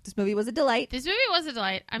 Anyway, This movie was a delight. this movie was a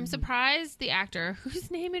delight. I'm surprised the actor,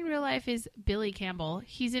 whose name in real life is Billy Campbell,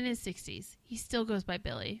 he's in his 60s. He still goes by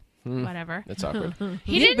Billy. Whatever. That's awkward. He Me and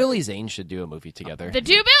didn't. Billy Zane should do a movie together. The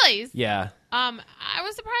two Billies. Yeah. I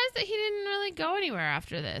was surprised that he didn't really go anywhere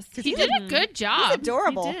after this. 'Cause He he's did a good He's job.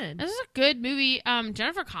 adorable. He did. This is a good movie.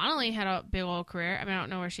 Jennifer Connelly had a big old career. I mean, I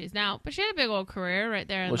don't know where she is now, but she had a big old career right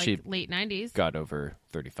there in Well, like she late 90s. Got over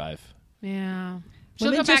 35. Yeah. She'll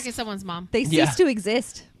Women go back just- as someone's mom. They cease Yeah. to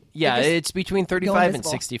exist. Yeah, just it's between 35 and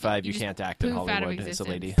invisible. 65. You You just can't act in poof out of Hollywood as a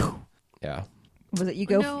lady. existence. Yeah. Was it you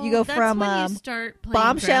go No, that's from when you start playing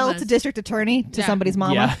bombshell grandmas. to district attorney to Yeah. somebody's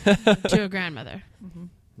mama? Yeah. To a grandmother.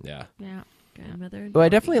 Yeah. Yeah. grandmother. Well, I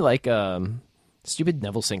definitely like stupid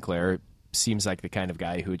Neville Sinclair. Seems like the kind of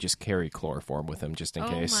guy who would just carry chloroform with him just in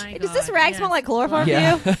case. My Does this God, rag yes. smell like chloroform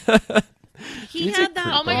Yeah. to you? He It's had a that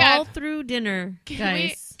creep. Oh my all God. through dinner,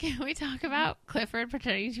 guys. Can we talk about Clifford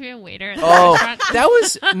pretending to be a waiter at the Oh, restaurant? that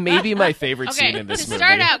was maybe my favorite Okay, scene in to this movie.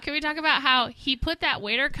 start out, can we talk about how he put that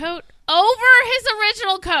waiter coat over his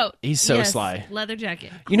original coat? He's so Yes, sly. leather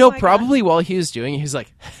jacket. You know, my probably while he was doing it, he's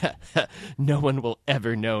like, no one will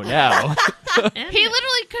ever know now. And He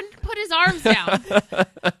literally couldn't put his arms down.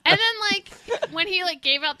 And then, like, when he, like,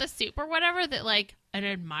 gave out the soup or whatever that, like, an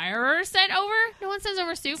admirer sent over, no one sends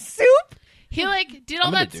over soup. Soup? He, like, did all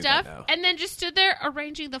I'm gonna that do stuff that now. and then just stood there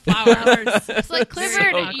arranging the flowers. It's like,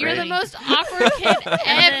 Clifford, So you're the great. most awkward kid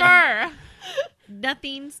ever.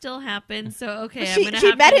 nothing still happened. So okay, She- I'm gonna she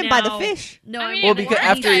have met to him by the now- fish. No, I I'm mean, Well, it because works,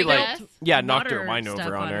 after he I like, guess. yeah, knocked her water wine stuff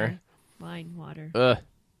over on her. Wine, water.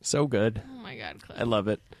 So good. Oh, my God, Cliff. I love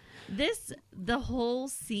it. The whole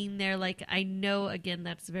scene there, like, I know, again,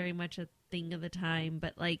 that's very much a thing of the time,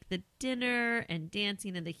 but, like, the dinner and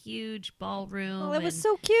dancing in the huge ballroom. Oh, it was and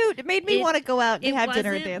so cute. It made me It- want to go out and it have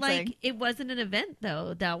dinner and wasn't, dancing. like, it wasn't an event,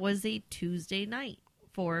 though. That was a Tuesday night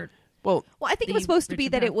for... Well, Well, I think it the was supposed to be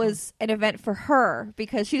Richard that it Powerful. was an event for her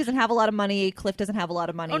because she doesn't have a lot of money. Cliff doesn't have a lot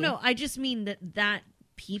of money. Oh, no, I just mean that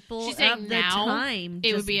people She's saying of the now time it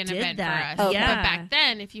would just be an did event that. for us. Okay. Yeah. But back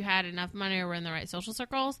then, if you had enough money or were in the right social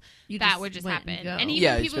circles, You that just would just went and happen. go. And even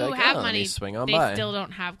Yeah, you'd people be who like, have "Oh, let me money, swing on they by." still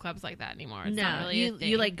don't have clubs like that anymore. It's No, not really a you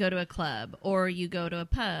thing. like go to a club or you go to a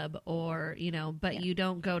pub or but Yeah. you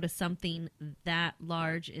don't go to something that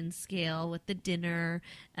large in scale with the dinner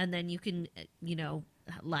and then you can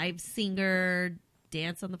live singer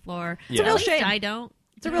dance on the floor. It's a At real least shame. I don't.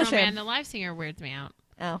 It's a I real don't know, man, shame. the live singer weirds me out.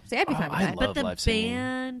 Oh, see, I'd be fine with I that. love But the live singing.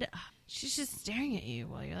 band, She's just staring at you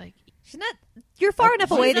while you're like, She's not. You're far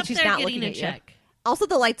enough away she's that up she's there not getting looking a at you. check. Also,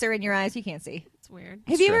 the lights are in your eyes. You can't see. it's weird.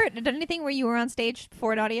 Have you true. ever done anything where you were on stage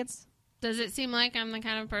before an audience? Does it seem like I'm the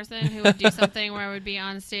kind of person who would do something where I would be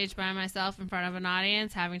on stage by myself in front of an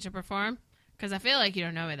audience having to perform? Because I feel like you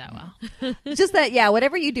don't know me that well. It's just that, yeah,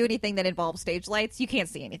 whenever you do anything that involves stage lights, you can't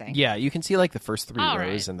see anything. Yeah, you can see like the first 3 All rows,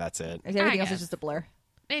 right. and that's it. Everything else guess. is just a blur.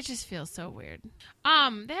 It just feels so weird. They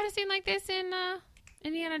had a scene like this in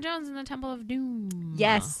Indiana Jones and the Temple of Doom.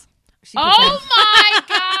 Yes. She Oh pretends- my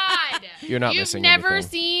God! You're not You've missing never anything.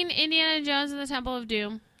 seen Indiana Jones and the Temple of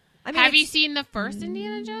Doom? I Have you it's- seen the first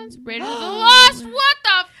Indiana Jones? Raiders of the Lost? What the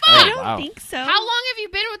Oh, fuck? I don't wow. think so. How long have you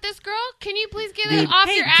been with this girl? Can you please get Dude, it off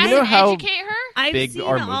hey, your do ass you know and how educate her? I've big seen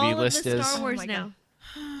our all movie of list the is? Star Oh Wars my now.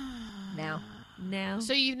 Now. Now,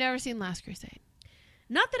 So you've never seen Last Crusade?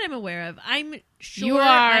 not that I'm aware of. I'm sure You are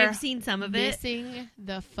I've seen some of it. Missing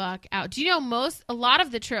the fuck out. Do you know a lot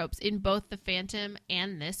of the tropes in both The Phantom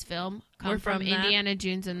and this film come Were from from that? Indiana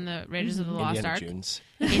Jones and the Raiders of the Lost Indiana Ark? Jones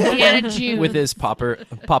Indiana Jones. with his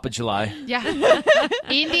Papa July. Yeah.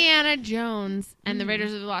 Indiana Jones and the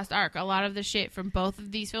Raiders of the Lost Ark. A lot of the shit from both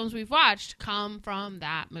of these films we've watched come from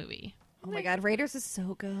that movie. Oh my God, Raiders is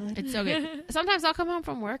so good. It's so good. Sometimes I'll come home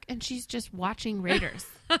from work and she's just watching Raiders.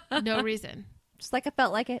 No reason. Just like I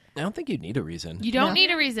felt like it. I don't think you need a reason. You don't No.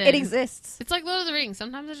 need a reason. It exists. It's like Lord of the Rings.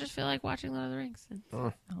 Sometimes I just feel like watching Lord of the Rings.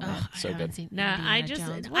 Oh, Ugh, so I haven't good. seen No, Indiana I just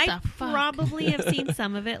Jones. What I the fuck? probably have seen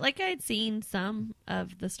some of it. Like I'd seen some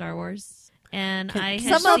of the Star Wars, and I some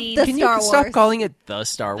have of seen. the Can Star you stop Wars. calling it the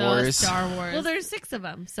Star The Wars? Star Wars. Well, there's 6 of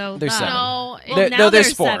them, so There's the- 7. No, Well, now no, there's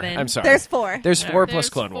there's 4. 7. I'm sorry. There's 4. There's 4 plus there's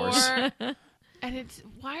Clone Wars. 4, and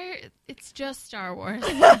it's just Star Wars.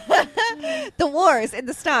 The wars in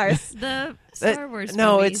the stars. the Star Wars.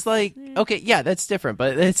 No, movies. it's like okay, yeah, that's different.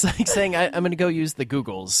 But it's like saying I'm going to go use the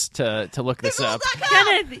Googles to look this up.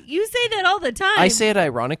 Kenneth, you say that all the time. I say it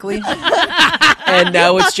ironically, and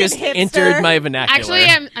now it's just Fucking hipster. entered my vernacular.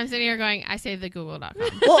 Actually, I'm sitting here going, I say thegoogle.com.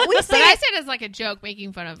 Well, we say But I it. said it as like a joke,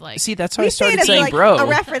 making fun of like. See, that's how We I say it started as saying like bro. a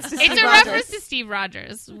reference to Steve It's a Rogers. reference to Steve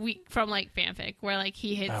Rogers from like fanfic, where like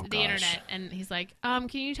he hits Oh, the gosh. internet and he's like, can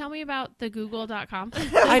you tell me about thegoogle.com?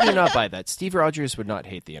 I do not buy that. Steve Rogers would not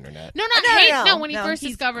hate the internet. No, not No, hate. no, No, when he no. first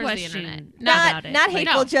He's discovers the questioning internet. about it. Not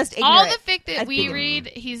hateful, No. just ignorant. All the fic that at we the- read,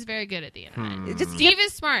 he's very good at the internet. Just Steve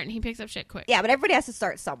is smart and he picks up shit quick. Yeah, but everybody has to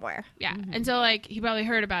start somewhere. Yeah. And so like he probably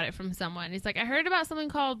heard about it from someone. He's like, I heard about something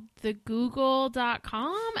called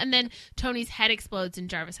thegoogle.com, and then Tony's head explodes and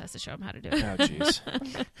Jarvis has to show him how to do it. Oh,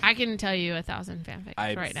 jeez. I can tell you 1,000 fanfics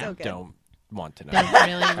I right now. So good. don't want to know. They're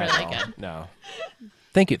really, at really all. good. No.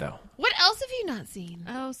 Thank you, though. What else have you not seen?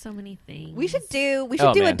 Oh, so many things. We should do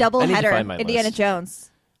Oh, a man. double I need to header find my Indiana list.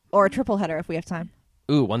 Jones or a triple header if we have time.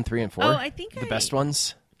 Ooh, 1, 3, and 4. Oh, I think the best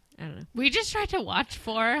ones. I don't know. We just tried to watch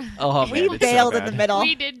 4. Oh, man, We it's so bailed in bad. the middle.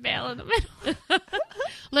 We did bail in the middle.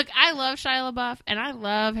 Look, I love Shia LaBeouf and I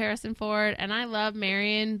love Harrison Ford and I love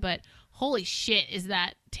Marion, but holy shit, is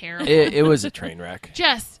that terrible? It was a train wreck.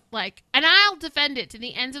 Just like, and I'll defend it to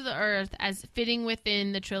the ends of the earth as fitting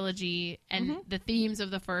within the trilogy and the themes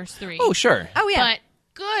of the first 3. Oh, sure. Oh yeah, But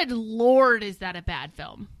good lord, is that a bad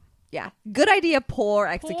film? yeah. Good idea, poor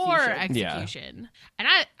execution. Poor execution. And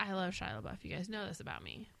I love Shia LaBeouf. You guys know this about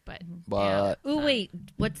me, but But Oh wait,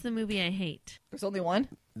 what's the movie I hate? There's only one.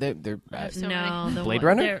 they're So no, many. the Blade one-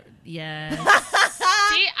 Runner? they're- Yes.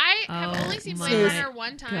 See, I have Oh only seen my Blade Runner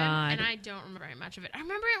one time, God. and I don't remember very much of it. I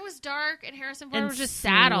remember it was dark, and Harrison Ford And was just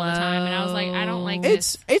sad all the time, and I was like, I don't like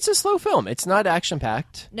this. it's a slow film. It's not action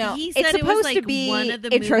packed. No, He it's said supposed it was like to be one of the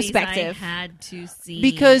introspective. movies I had to see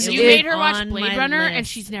Because You it- made her watch on Blade my Runner, and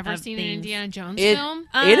list she's never of seen an things. Indiana Jones It- film.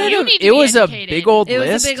 You need to it be was educated. a big old It was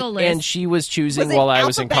a list, big old list. and she was choosing Was it while I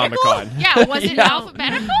was in Comic alphabetical? Con. Yeah, was it Yeah.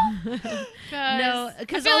 alphabetical? No, I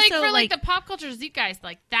 'cause feel like also, for like like- the pop culture zeitgeist,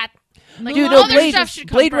 like that, like Dude, all no, their Blade, stuff should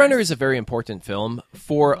come Blade Runner first. is a very important film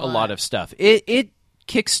for a lot of stuff. It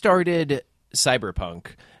kickstarted cyberpunk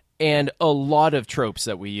and a lot of tropes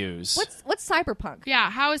that we use. What's cyberpunk? Yeah,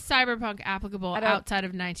 how is cyberpunk applicable don't- outside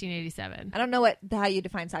of 1987? I don't know how you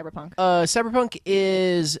define cyberpunk. Cyberpunk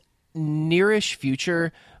is nearish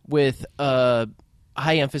future with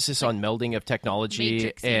high emphasis on melding of technology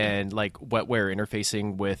Matrix-y. and like wetware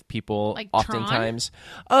interfacing with people. Like oftentimes,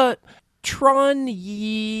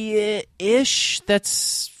 Tron-ish.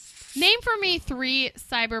 That's Name for me 3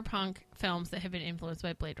 cyberpunk films that have been influenced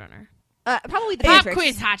by Blade Runner. Probably the Pop Matrix.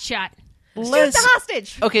 quiz, hotshot. Shoot the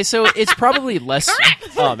hostage. okay. So it's probably less.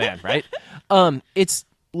 Oh man, right? It's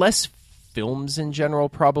less films in general,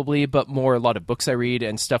 probably, but more a lot of books I read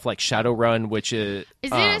and stuff like Shadowrun, which is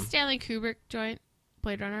Is it a Stanley Kubrick joint,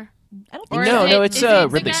 Blade Runner? I don't Or think No, is no, it- it's, is it the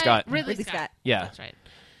Ridley guy- Scott. Ridley Ridley Scott. Scott. Yeah. That's right.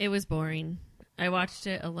 It was boring. I watched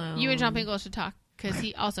it alone. You and John Pingle should talk because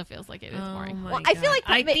he also feels like it is Oh boring. my Well, I feel God. like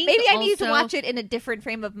I maybe think I needed to also- watch it in a different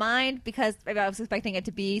frame of mind because maybe I was expecting it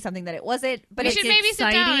to be something that it wasn't. But We it's should maybe sit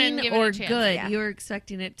down and exciting give it a or chance. good. Yeah. You were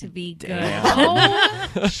expecting it to be Damn.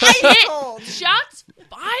 good. Oh shit! cold. Shots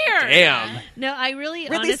fired! Damn. No, I really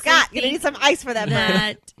Ridley honestly Scott, you think need some ice for them.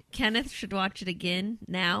 that Kenneth should watch it again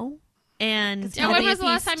now. And Yeah, tell when me was if the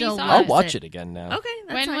he last time you still saw I'll it? watch it again now. Okay,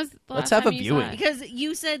 that's When fine. was the Let's last have a time you saw viewing. it? Because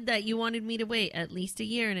you said that you wanted me to wait at least a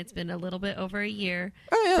year, and it's been a little bit over a year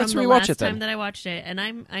Oh yeah, from let's the rewatch last it then. time that I watched it. And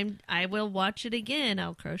I will watch it again.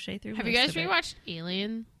 I'll crochet through. Have you most guys of it. rewatched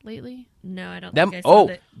Alien lately? No, I don't. Them- think I saw oh,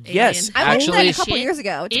 the yes, Alien. I watched that Actually- a couple Shit. years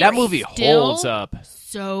ago. It's It- That movie still- holds up.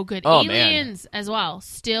 So good. Oh, man. Aliens as well.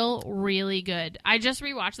 Still really good. I just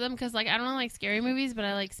rewatched them because like I don't like scary movies, but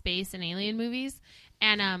I like space and alien movies.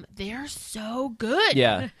 And they're so good.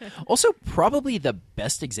 Yeah. Also, probably the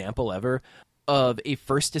best example ever of a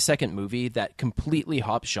first to second movie that completely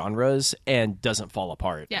hops genres and doesn't fall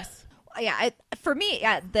apart. Yes. yeah, for me,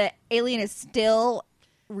 the Alien is still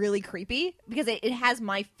really creepy because it has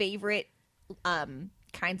my favorite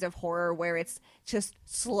kinds of horror where it's just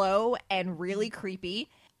slow and really creepy.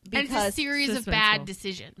 And it's a series of bad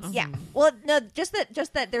decisions. Yeah. Well, no, just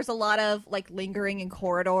that there's a lot of like lingering in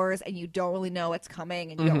corridors, and you don't really know what's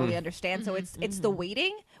coming, and you don't really understand. So it's the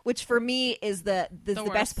waiting, which for me is the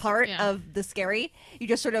best part of the scary. You're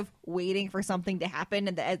just sort of waiting for something to happen,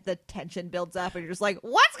 and as the tension builds up, and you're just like,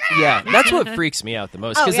 what's gonna happen? That's what freaks me out the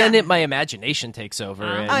most, because then my imagination takes over.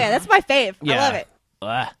 And, that's my fave. I love it.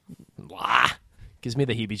 Blah. Gives me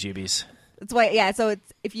the heebie-jeebies. That's why, so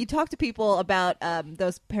it's if you talk to people about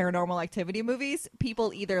those Paranormal Activity movies,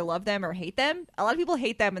 people either love them or hate them. A lot of people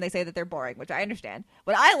hate them and they say that they're boring, which I understand.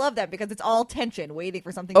 But I love them because it's all tension, waiting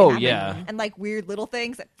for something to happen. And like weird little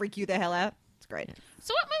things that freak you the hell out. It's great.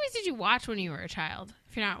 So what movies did you watch when you were a child?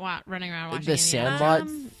 If you're not running around watching The Sandlot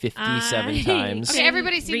 57 times. Okay,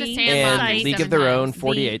 everybody's seen The Sandlot. And League of Their Own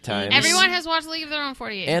 48 times. Everyone has watched League of Their Own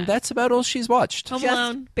 48 times. And that's about all she's watched. Home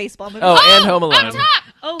Alone. Baseball movies. Oh, and Home Alone. Up top!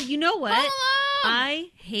 Oh, you know what? Home Alone! I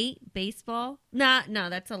hate baseball. No,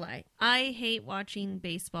 that's a lie. I hate watching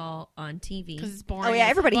baseball on TV. Because it's boring. Oh, yeah,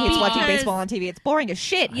 everybody hates watching Because- baseball on TV. It's boring as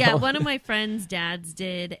shit. Yeah, one of my friends' dads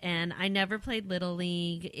did, and I never played Little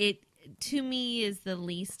League. It, to me, is the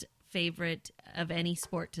least favorite of any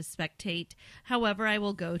sport to spectate. However, I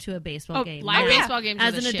will go to a baseball game. Live now, baseball games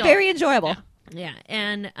as are an the shit. adult. Very enjoyable. Yeah,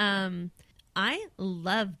 and I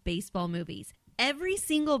love baseball movies. Every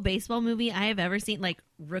single baseball movie I have ever seen, like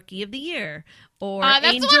Rookie of the Year or that's the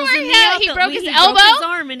Angels one where in he the had- Outfield. he broke his He elbow? broke his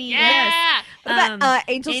arm, and he Yeah. What about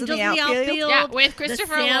Angels in the Outfield? Yeah, with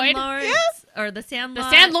Christopher Lloyd. Sandlords, Yes. or the Sandlot.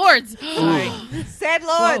 The Sandlords. Sorry. Sad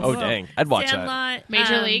Lords. Oh, dang. I'd watch that. Sandlot.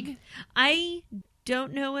 Major League. I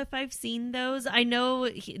don't know if I've seen those. I know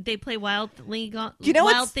they play Wild League. Do you know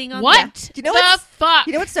Wild what's- Thing on What? Do you know the what's fuck?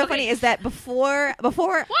 You know what's so funny is that before What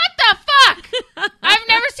the fuck? I've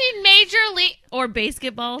never seen Major League. or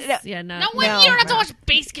basketballs. No. Yeah, no. No, you don't have to watch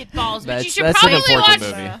basketballs, but you should That's an probably important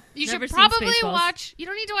watch. movie. You Never should seen probably Spaceballs. watch. You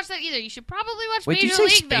don't need to watch that either. You should probably watch Wait, did Major you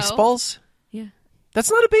say League, though. Spaceballs? Yeah. That's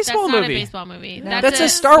not a That's baseball not movie. a baseball movie. No. That's a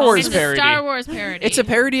Star Wars it's parody. a Star Wars parody. It's a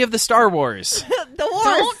parody of the Star Wars. the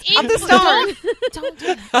wars Don't of the stars. Don't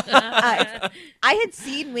do that. I had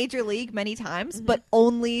seen Major League many times, but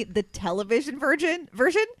only the television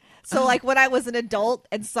version. So, like when I was an adult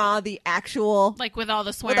and saw the actual, Like with all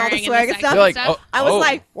the swearing, With all the swearing and and stuff. the You're sex like, and stuff. I was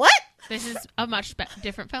like, "What? This is a much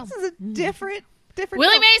different film. This is a different." Willie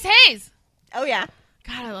film. Mays Hayes. Oh yeah.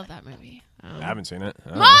 God, I love that movie. I haven't seen it.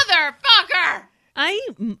 Motherfucker!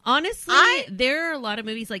 Honestly, there are a lot of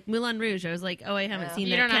movies like Moulin Rouge. I was like, oh, I haven't seen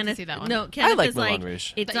You that. don't have to Kenneth, see that one. No, Kenneth like is Moulin like,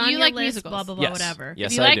 Rouge. it's But on you your like list, musicals. blah, blah, blah, Yes. whatever.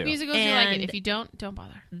 Yes, If you I like do. musicals, you like it. And- If you don't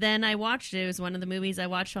bother. Then I watched it. It was one of the movies I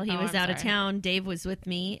watched while he Oh, was I'm out of sorry. town. Dave was with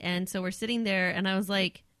me, and so we're sitting there, and I was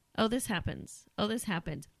like, oh, this happens. Oh, this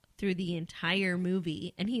happened through the entire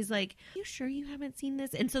movie. And he's like, you sure you haven't seen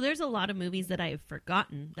this? And so there's a lot of movies that I've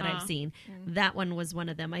forgotten that I've seen. That one was one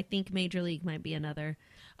of them. I think Major League might be another.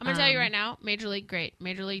 I'm gonna tell you right now, Major League, great.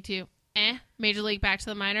 Major League 2, Major League Back to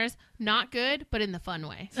the Minors, not good, but in the fun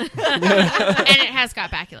way. And it has Scott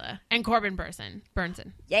Bakula and Corbin Burnson.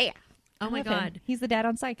 Yeah. Oh, my Love him. God. He's the dad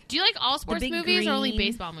on Psych. Do you like all sports Big movies or only Green.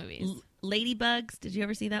 baseball movies? Ladybugs. Did you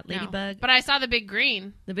ever see that? No. Ladybug. But I saw The Big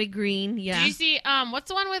Green. The Big Green. Yeah. Did you see what's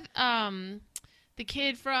the one with the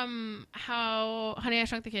kid from How Honey I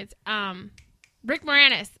Shrunk the Kids? Rick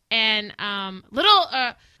Moranis and Little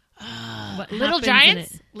What Little happens in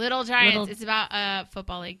Giants. it? Little Giants. Little- It's about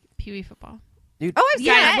football league, Pee Wee football. Oh, I've seen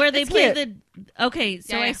Yeah, that. where they It's play cute. the. Okay,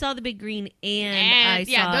 so Yeah, I yeah. saw the Big Green and I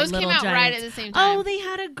saw yeah, those Little came out Giants. right at the same time. Oh, they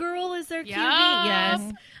had a girl as their QB. Yup.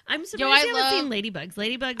 Yes, I'm surprised I you haven't love- seen Ladybugs.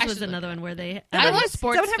 Ladybugs I was should look another it one up. where they. I love was-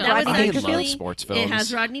 sports don't have films. That was I love actually sports It films.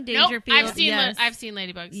 has Rodney Nope, Dangerfield. I've seen yes. I've seen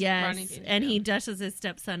Ladybugs. Yes, Rodney Dangerfield. and he dresses his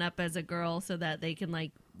stepson up as a girl so that they can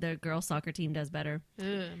like the girls' soccer team does better. Ugh,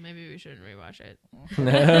 maybe we shouldn't rewatch it.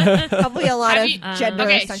 Probably a lot Have of you- gender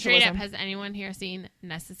Okay, essentialism. straight up, has anyone here seen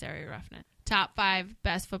Necessary Roughness? Top 5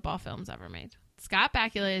 best football films ever made. Scott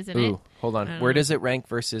Bakula is in it. Ooh, hold on. Where does it rank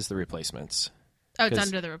versus The Replacements? Oh, it's 'Cause-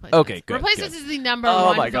 under The Replacements. Okay, good, Replacements good. is the number Oh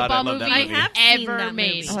one my God, football I love that movie movie. I have seen ever that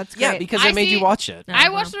made. movie. Oh, that's great. Yeah, because I made you watch it. I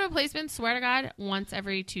watch The Replacements, swear to God, once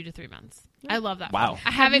every 2 to 3 months. I love that. Wow. film.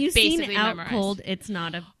 I have it you basically seen Out memorized. Cold? It's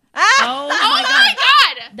not a. Oh my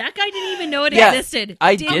God! That guy didn't even know it Yeah, existed.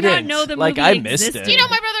 I Did not didn't. know the Like, movie I missed it. existed. Do you know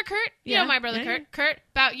my brother Kurt? You Yeah. know my brother Yeah. Kurt,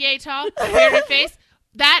 about yay tall, bearded face.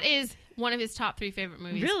 That is one of his top 3 favorite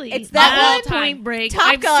movies. Really? It's that All one, time. Point Break. Top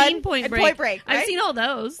I've Gun, seen Point and Break. Point Break, I've right? seen all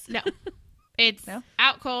those. No, it's No?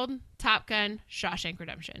 Out Cold, Top Gun, Shawshank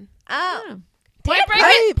Redemption. Oh. Point Break.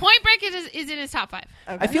 right. Point Break is in his top 5.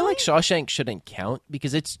 Okay. I feel like Shawshank shouldn't count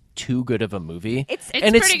because it's too good of a movie. It's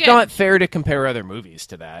and it's pretty good. not fair to compare other movies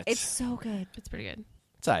to that. It's so good. It's pretty good.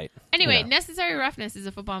 It's all right. Anyway, You know. Necessary Roughness is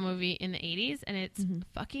a football movie in the 80s, and it's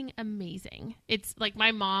fucking amazing. It's like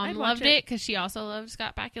my mom I'd watch loved it because she also loved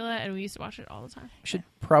Scott Bakula, and we used to watch it all the time. We should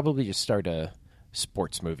probably just start a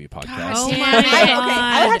sports movie podcast. Oh Damn my it. god!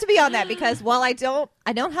 I would have to be on that because while I don't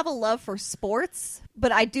have a love for sports,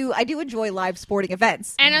 but I do enjoy live sporting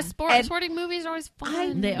events. And And sporting movies are always I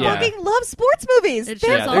fun. They are. fucking love sports movies. It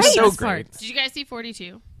They're shows all they're the so best great. parts. Did you guys see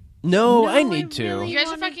 42? No, No, I need to. really You guys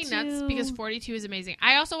are wanted fucking nuts to. because 42 is amazing.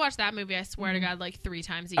 I also watch that movie, I swear to God, like 3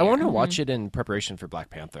 times a year. I want to watch it in preparation for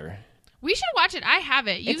Black Panther. We should watch it. I have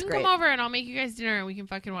it. You It's can great. come over and I'll make you guys dinner and we can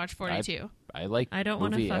fucking watch 42. I like. I don't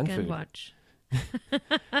want to movie and fucking food. watch.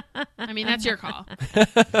 I mean, that's your call.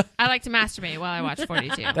 I like to masturbate while I watch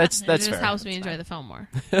 42. That's It just fair. helps me enjoy the film more.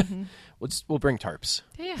 We'll bring tarps.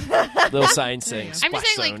 Yeah. Little sign saying I'm splash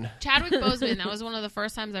just saying, zone. like, Chadwick Boseman, that was one of the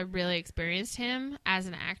first times I really experienced him as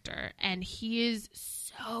an actor. And he is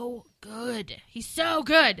so good. He's so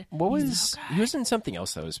good. What was he was in something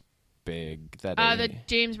else that was big? That The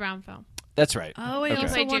James Brown film. that's right. Oh, I Okay. also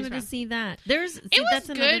Played James wanted Brown. to see that. There's It was that's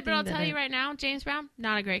another good, but thing I'll that tell you I- right now, James Brown,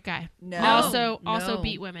 not a great guy. No. Also No.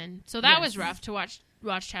 beat women. So that was Yes. rough to watch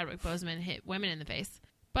Chadwick Boseman hit women in the face.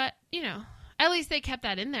 But, you know, at least they kept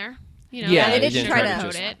that in there. You know, Yeah, they they didn't didn't try to sugarcoat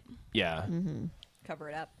just- it. Yeah. cover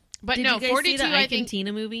it up. But Did no, you guys 42, see the I Ike and think.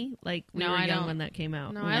 Tina movie? Like we No, were I young don't. when that came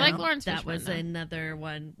out. No, I like Lawrence That Fishburne, was though. another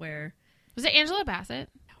one where Was it Angela Bassett?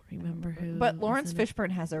 I don't remember who. But was Lawrence in it.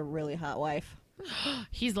 Fishburne has a really hot wife.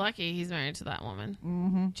 He's lucky he's married to that woman.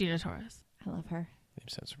 Mm-hmm. Gina Torres. I love her. Name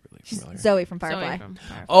sounds really She's familiar. Zoe from Firefly. Zoe from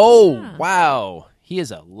Firefly. Oh Yeah. wow, he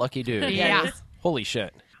is a lucky dude. Yeah. Holy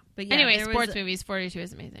shit. But yeah, Anyway, there was sports a- movies, 42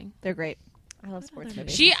 is amazing. They're great. I love sports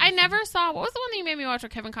movies. I never saw, what was the one that you made me watch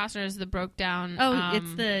where Kevin Costner is the broke down? Oh,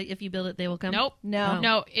 it's the If You Build It, They Will Come. Nope. No.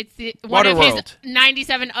 No, it's the one of Waterworld. his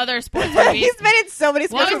 97 other sports movies. He's been in so many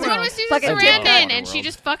What sports was the one with movies. Susan Fucking Sarandon Waterworld. and she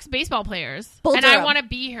just fucks baseball players? Bull and I Durham. want to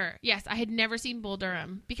be her. Yes, I had never seen Bull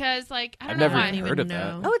Durham because, like, I don't I've know never why. even heard of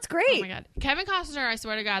know. that. Oh, it's Oh great. my god, Kevin Costner! I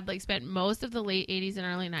swear to God, like spent most of the late '80s and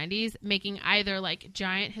early '90s making either like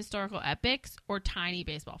giant historical epics or tiny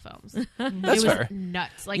baseball films. It That's was fair.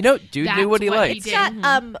 nuts. Like, You know, dude that's knew what he liked. did. It's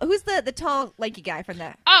got, who's the tall, lanky guy from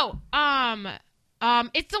that? Oh,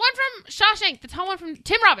 it's the one from Shawshank, the tall one from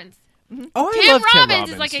Tim Robbins. Oh, I Tim love Tim Robbins Robbins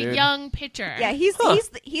is like dude. a young pitcher. Yeah, he's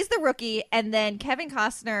the rookie, and then Kevin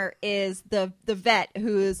Costner is the vet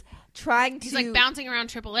who's trying to. He's like bouncing around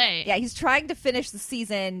AAA. Yeah, he's trying to finish the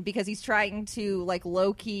season because he's trying to like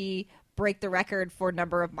low key break the record for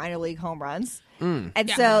number of minor league home runs. And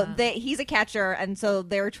Yeah. so he's a catcher, and so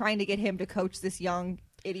they're trying to get him to coach this young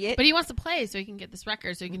idiot. But he wants to play so he can get this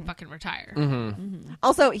record so he can fucking retire.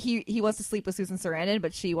 Also, he wants to sleep with Susan Sarandon,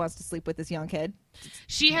 but she wants to sleep with this young kid.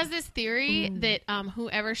 She has this theory that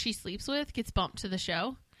whoever she sleeps with gets bumped to the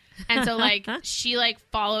show. And so like she like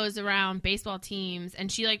follows around baseball teams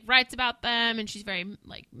and she like writes about them and she's very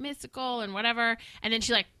like mystical and whatever. And then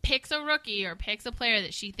she like picks a rookie or picks a player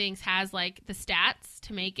that she thinks has like the stats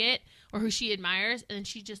to make it or who she admires, and then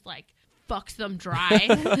she just like fucks them dry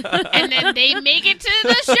and then they make it to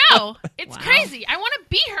the show. It's Wow. crazy. I want to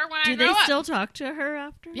be her when Do I they grow up. still talk to her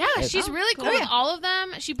after? Yeah, she's Oh, really cool. cool with all of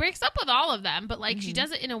them. She breaks up with all of them, but like she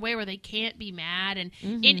does it in a way where they can't be mad, and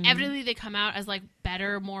inevitably they come out as like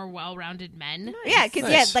better, more well-rounded men. Yeah, because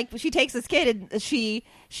Nice. like she takes this kid and she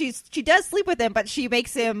does sleep with him, but she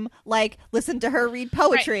makes him like listen to her read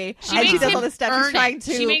poetry, Right. and she makes does him all this stuff. earn She's trying it.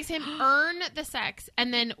 to. She makes him earn the sex,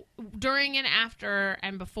 and then during and after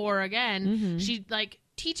and before again, she like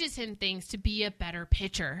teaches him things to be a better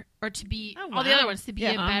pitcher or to be Oh, all the wow. other ones to be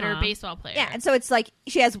Yeah. a better baseball player. Yeah, and so it's like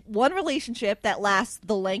she has one relationship that lasts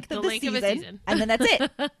the length of The the length of a season, season. and then that's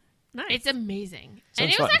it. Nice. It's amazing. Sounds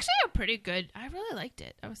And it was fun. actually a pretty good. I really liked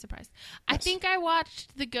it. I was surprised. I think I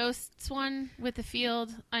watched the Ghosts one with the Field.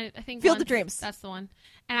 I think Field of once. Dreams. That's the one.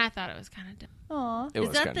 And I thought it was kind of dumb. Aw. It Is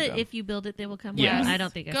was that kinda the dumb. If You Build It, They Will Come? Yes. I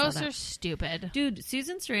don't think I Ghosts saw are that. stupid. Dude,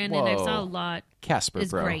 Susan Sarandon, I saw a Whoa. lot, Casper,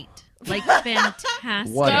 is bro. great. Like,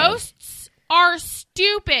 fantastic. What? Ghosts are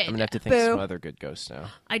stupid. I'm gonna have to think of Boo. some other good ghosts now.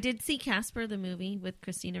 I did see Casper the movie with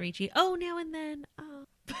Christina Ricci. Oh, now and then. Oh.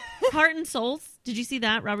 Heart and Souls. Did you see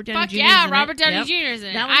that? Robert Downey Fuck Jr. 's yeah, in Robert it. Downey Yep. Jr. is in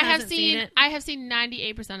it. That one I have hasn't seen. seen it. I have seen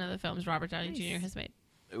 98% of the films Robert Downey Jr. has made.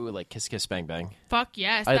 Ooh, like Kiss Kiss Bang Bang. Fuck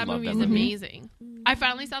yes, I that love movie that is movie. amazing. I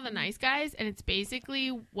finally saw The Nice Guys, and it's basically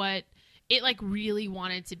what it like really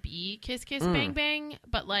wanted to be Kiss Kiss Bang Bang,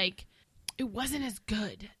 but like it wasn't as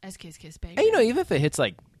good as Kiss Kiss Bang. Hey, you know, Bang. even if it hits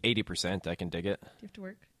like 80%, I can dig it. Do you have to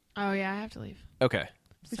work? Oh yeah, I have to leave. Okay.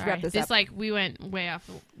 should Sorry, wrap this up. like we went way off.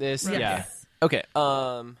 This, Yes. yeah. Okay.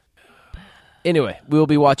 Anyway, we will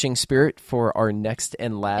be watching Spirit for our next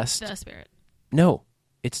and last. The Spirit. No,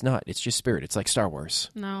 It's not. It's just Spirit. It's like Star Wars.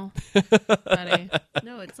 No, buddy.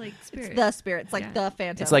 No, it's like Spirit. It's the Spirit. It's like Yeah. the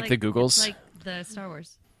Phantom. It's like the Googles. It's like the Star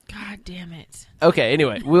Wars. God damn it. Okay,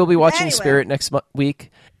 anyway, we'll be watching Anyway. Spirit next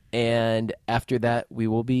week. And after that, we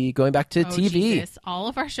will be going back to TV. Jesus. All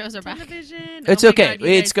of our shows are back. Television. It's Oh my okay. God, you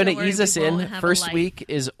It's guys going don't to worry, ease us we won't in. have a First life. week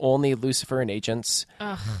is only Lucifer and Agents.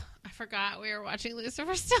 Ugh, I forgot we were watching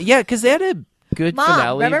Lucifer still. Yeah, because they had a good Mom,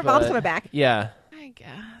 finale. remember? Mom's but- coming back. Yeah. I guess.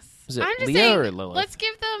 Was it I'm just Leah saying, or Lilith?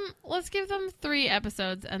 let's give them 3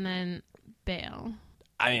 episodes and then bail.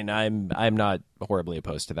 I mean, I'm not horribly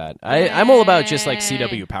opposed to that. I'm all about just like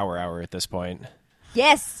CW Power Hour at this point.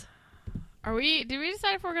 Yes. Did we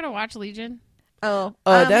decide if we're gonna watch Legion? Oh.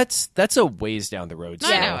 That's a ways down the road. No,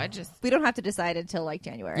 So. I know. I just we don't have to decide until like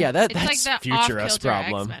January. Yeah, it's that's like the future us off-kilter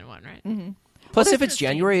problem. X-Men one, right? Mm-hmm. Plus, Well, if it's that's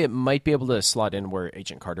January, it might be able to slot in where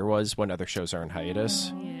Agent Carter was when other shows are on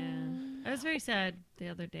hiatus. Yeah. I was very sad the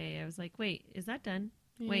other day. I was like, wait, is that done?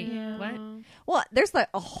 Wait, Yeah. what? Well, there's like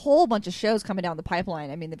a whole bunch of shows coming down the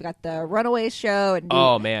pipeline. I mean, they've got the Runaways show and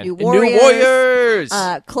Oh man, New New Warriors, Warriors!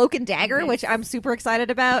 Cloak and Dagger, which I'm super excited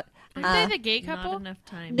about. Aren't they the gay couple? Not enough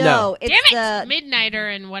time. No, it's Damn it! the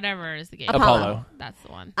Midnighter and whatever is the gay Apollo. couple. Apollo. That's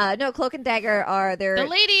the one. no Cloak and Dagger are The they're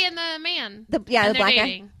lady and the man. the and the they're black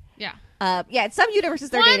dating. Yeah. guy. Yeah, in some universes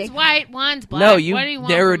they're One's dating. white, one's black. No, you What do you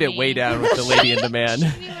want narrowed from it way me? down with the lady and the man. She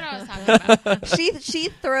knew what I was talking about. She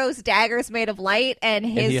throws daggers made of light, and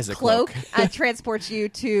he his has a cloak cloak. transports you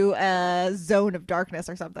to a zone of darkness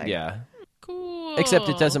or something. Yeah. Cool. Except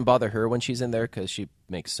it doesn't bother her when she's in there because she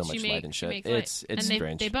makes so She much light and she shit. makes light. It's and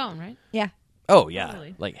strange. They bone, right? Yeah. Oh yeah,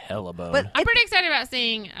 Totally. like hella bone. But I'm pretty excited about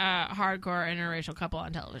seeing a hardcore interracial couple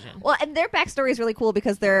on television. Well, and their backstory is really cool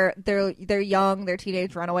because they're young, they're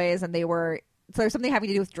teenage runaways, and so there's something having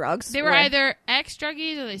to do with drugs. They were where- either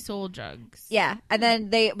ex-druggies or they sold drugs. yeah, and then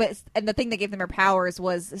and the thing that gave them their powers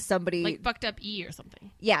was somebody Like fucked up E or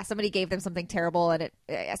something. yeah, somebody gave them something terrible, and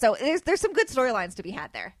so there's some good storylines to be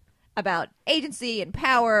had there about agency and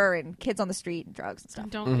power and kids on the street and drugs and stuff.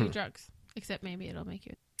 And don't Mm-hmm. do drugs. Except maybe it'll make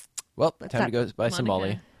you. well, Let's time to go buy some Monica,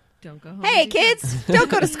 Molly. Don't go home. Hey and do drugs. kids, don't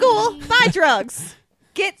go to school, buy drugs,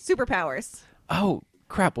 get superpowers. Oh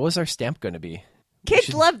crap! What was our stamp going to be?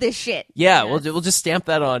 Kids love this shit. Yeah, Yes. we'll just stamp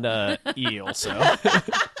that on E also.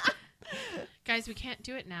 Guys, we can't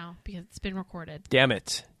do it now because it's been recorded. Damn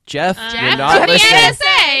it, Jeff! Jeff you're not from the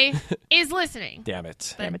listening. NSA is listening. Damn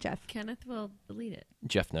it, But Damn it, Jeff. Kenneth will delete it.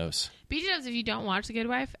 Jeff knows. BJ knows if you don't watch The Good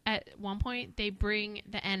Wife, at one point they bring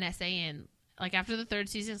the NSA in. Like after the 3rd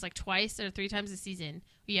season, it's like twice or 3 times a season.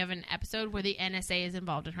 We have an episode where the NSA is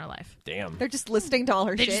involved in her life. Damn. They're just listening to all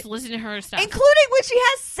her They shit, just listen to her stuff. including when she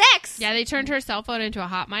has sex. Yeah, they turned her cell phone into a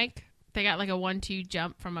hot mic. They got like a 1-2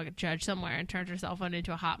 jump from a judge somewhere and turned her cell phone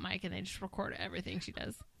into a hot mic, and they just record everything she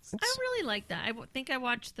does. I really like that. I think I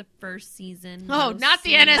watched the first season. Oh, not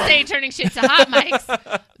the mostly. NSA turning shit to hot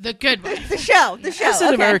mics. The Good Wife. The show. As an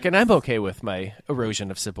okay. American, I'm okay with my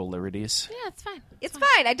erosion of civil liberties. Yeah, it's fine. It's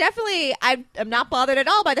fine. I'm not bothered at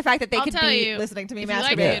all by the fact that they I'll could tell be you, listening to me if you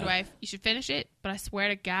like masturbate. The Good Wife, you should finish it. But I swear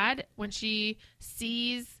to God, when she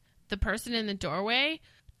sees the person in the doorway,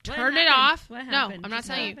 What turn it happened? off. What No, happened? I'm not Just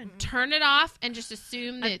telling what you. happened? Turn it off and just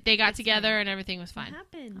assume that they got together and everything was What fine.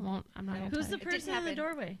 happened? I won't. I'm not gonna Who's tell the you. person in the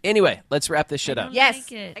doorway? Anyway, let's wrap this shit I up. don't Yes.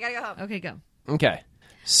 like it. I gotta go home. Okay, go. Okay,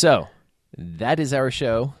 so that is our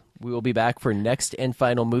show. We will be back for next and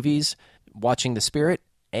final movies, watching The Spirit,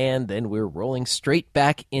 and then we're rolling straight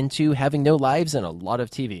back into having no lives and a lot of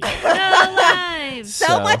TV. No lives.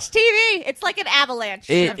 So much TV. It's like an avalanche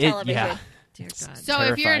of television. Yeah. Dear God. So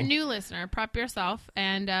if you're a Terrifying. new listener, prep yourself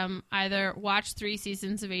and either watch 3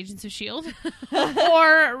 seasons of Agents of S.H.I.E.L.D.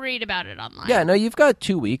 or read about it online. Yeah, no, you've got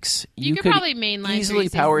 2 weeks. You could probably mainline easily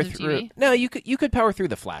 3 power seasons of through. TV. No, you could power through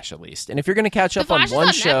The Flash at least. And if you're going to catch The up on Flash is one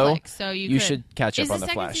on show, Netflix, so you could. should catch Is up on the The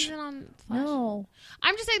second Flash. season on Flash? No.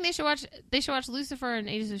 I'm just saying they should watch Lucifer and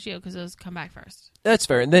Agents of S.H.I.E.L.D. because those come back first. That's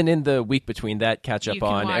fair. And then in the week between that, catch You up can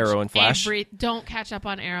on watch Arrow and Flash. Don't catch up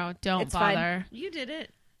on Arrow. Don't It's fine. bother. You did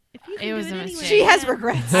it. If you It can was do a it anyway, mistake. She has yeah.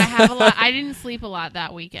 regrets. I have a lot. I didn't sleep a lot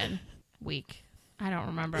that week. I don't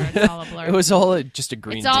remember. It's all a blur. It was all just a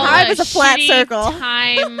green It's all day. Time a is a flat shitty circle.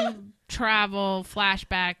 Time travel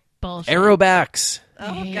flashback bullshit. Arrowbacks.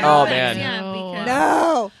 Oh, Yeah. God. Oh, man. Yeah, because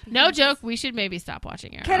No. No joke. We should maybe stop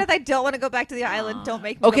watching Arrow. Kenneth, I don't want to go back to the island. Don't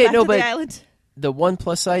make me Okay, go back no, to but- the island. The one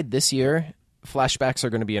plus side this year, flashbacks are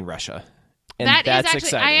going to be in Russia. And That is that's actually.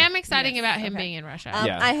 exciting. I am excited Yes. about him Okay. being in Russia.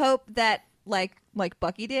 Yeah. I hope that like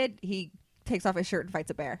Bucky did, he takes off his shirt and fights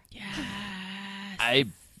a bear. Yes. I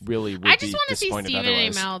really would I just be want to see disappointed Stephen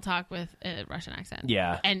otherwise. Amell talk with a Russian accent.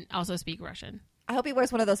 Yeah. And also speak Russian. I hope he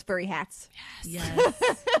wears one of those furry hats. yes.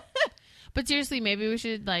 But seriously, maybe we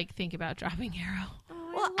should think about dropping Arrow. Oh,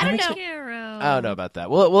 Well, I I don't like know. Arrow. I don't know about that.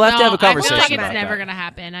 We'll have to have a I feel conversation like it's about never that. going to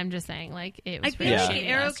happen. I'm just saying, like, it I was feel Yeah. like shitty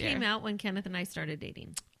Arrow last year. came out when Kenneth and I started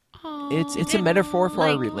dating. It's a metaphor for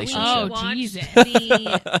our Like, relationship. Oh, we watched Jesus.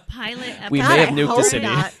 the pilot episode. We God, may have I nuked the hope city.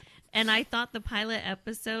 not. And I thought the pilot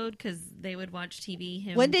episode, because they would watch TV.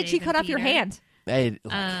 Him, When did Dave, she and cut off your Peter. hand? Hey,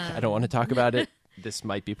 I don't want to talk about it. This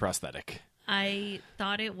might be prosthetic. I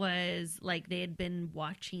thought it was like they had been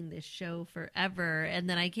watching this show forever. And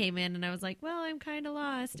then I came in and I was like, well, I'm kind of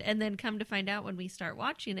lost. And then come to find out when we start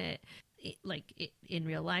watching it, in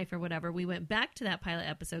real life or whatever, we went back to that pilot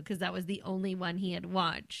episode because that was the only one he had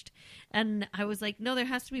watched. And I was like, no, there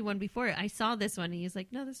has to be one before it. I saw this one. And he's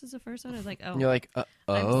like, no, this is the first one. I was like, oh, And you're like, oh.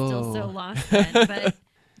 I'm still so lost then. But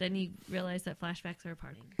then you realize that flashbacks are a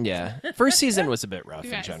part of it. Yeah. First season was a bit rough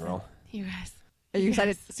You in guys. general. You guys. Are you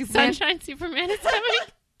excited? Superman? Sunshine Superman is coming.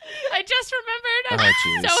 I just remembered. Oh,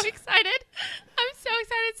 I'm jeez. so excited. I'm so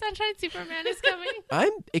excited Sunshine Superman is coming.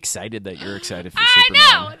 I'm excited that you're excited for I Superman.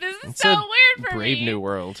 know. This is It's so a weird for brave me. new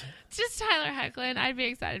world. Just Tyler Hoechlin. I'd be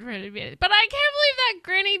excited for him to be it. But I can't believe that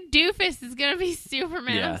Granny Doofus is going to be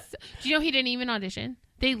Superman. Yeah. Do you know he didn't even audition?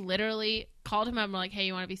 They literally called him up and were like, hey,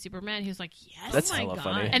 you want to be Superman? He was like, yes. That's Oh my hella God.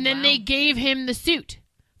 funny. And then Wow. they gave him the suit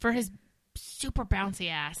for his super bouncy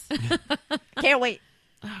ass. Can't wait.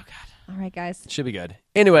 Oh, God. All right, guys. Should be good.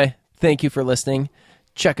 Anyway, thank you for listening.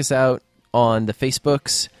 Check us out on the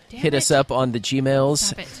Facebooks. Damn Hit us it. up on the Gmails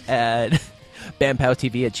Stop it. at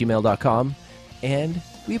bampowtv@gmail.com. And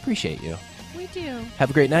we appreciate you. We do. Have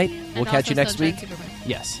a great night. And We'll catch also you next Sunshine week. Superman.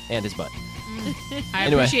 Yes, and his butt. I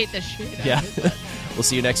Anyway. appreciate the shit. out of Yeah. it. We'll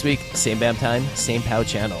see you next week. Same BAM time, same POW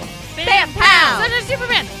channel. Bam Pow! Sunshine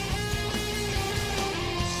Superman.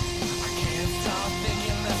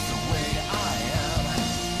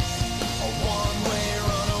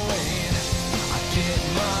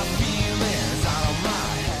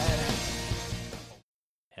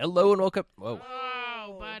 Hello and welcome. Whoa.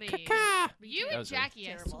 Oh, buddy. Caca. You That and was Jackie,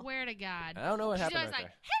 I terrible. swear to God. I don't know what She's happened always right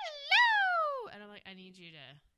like, there. hello! And I'm like, I need you to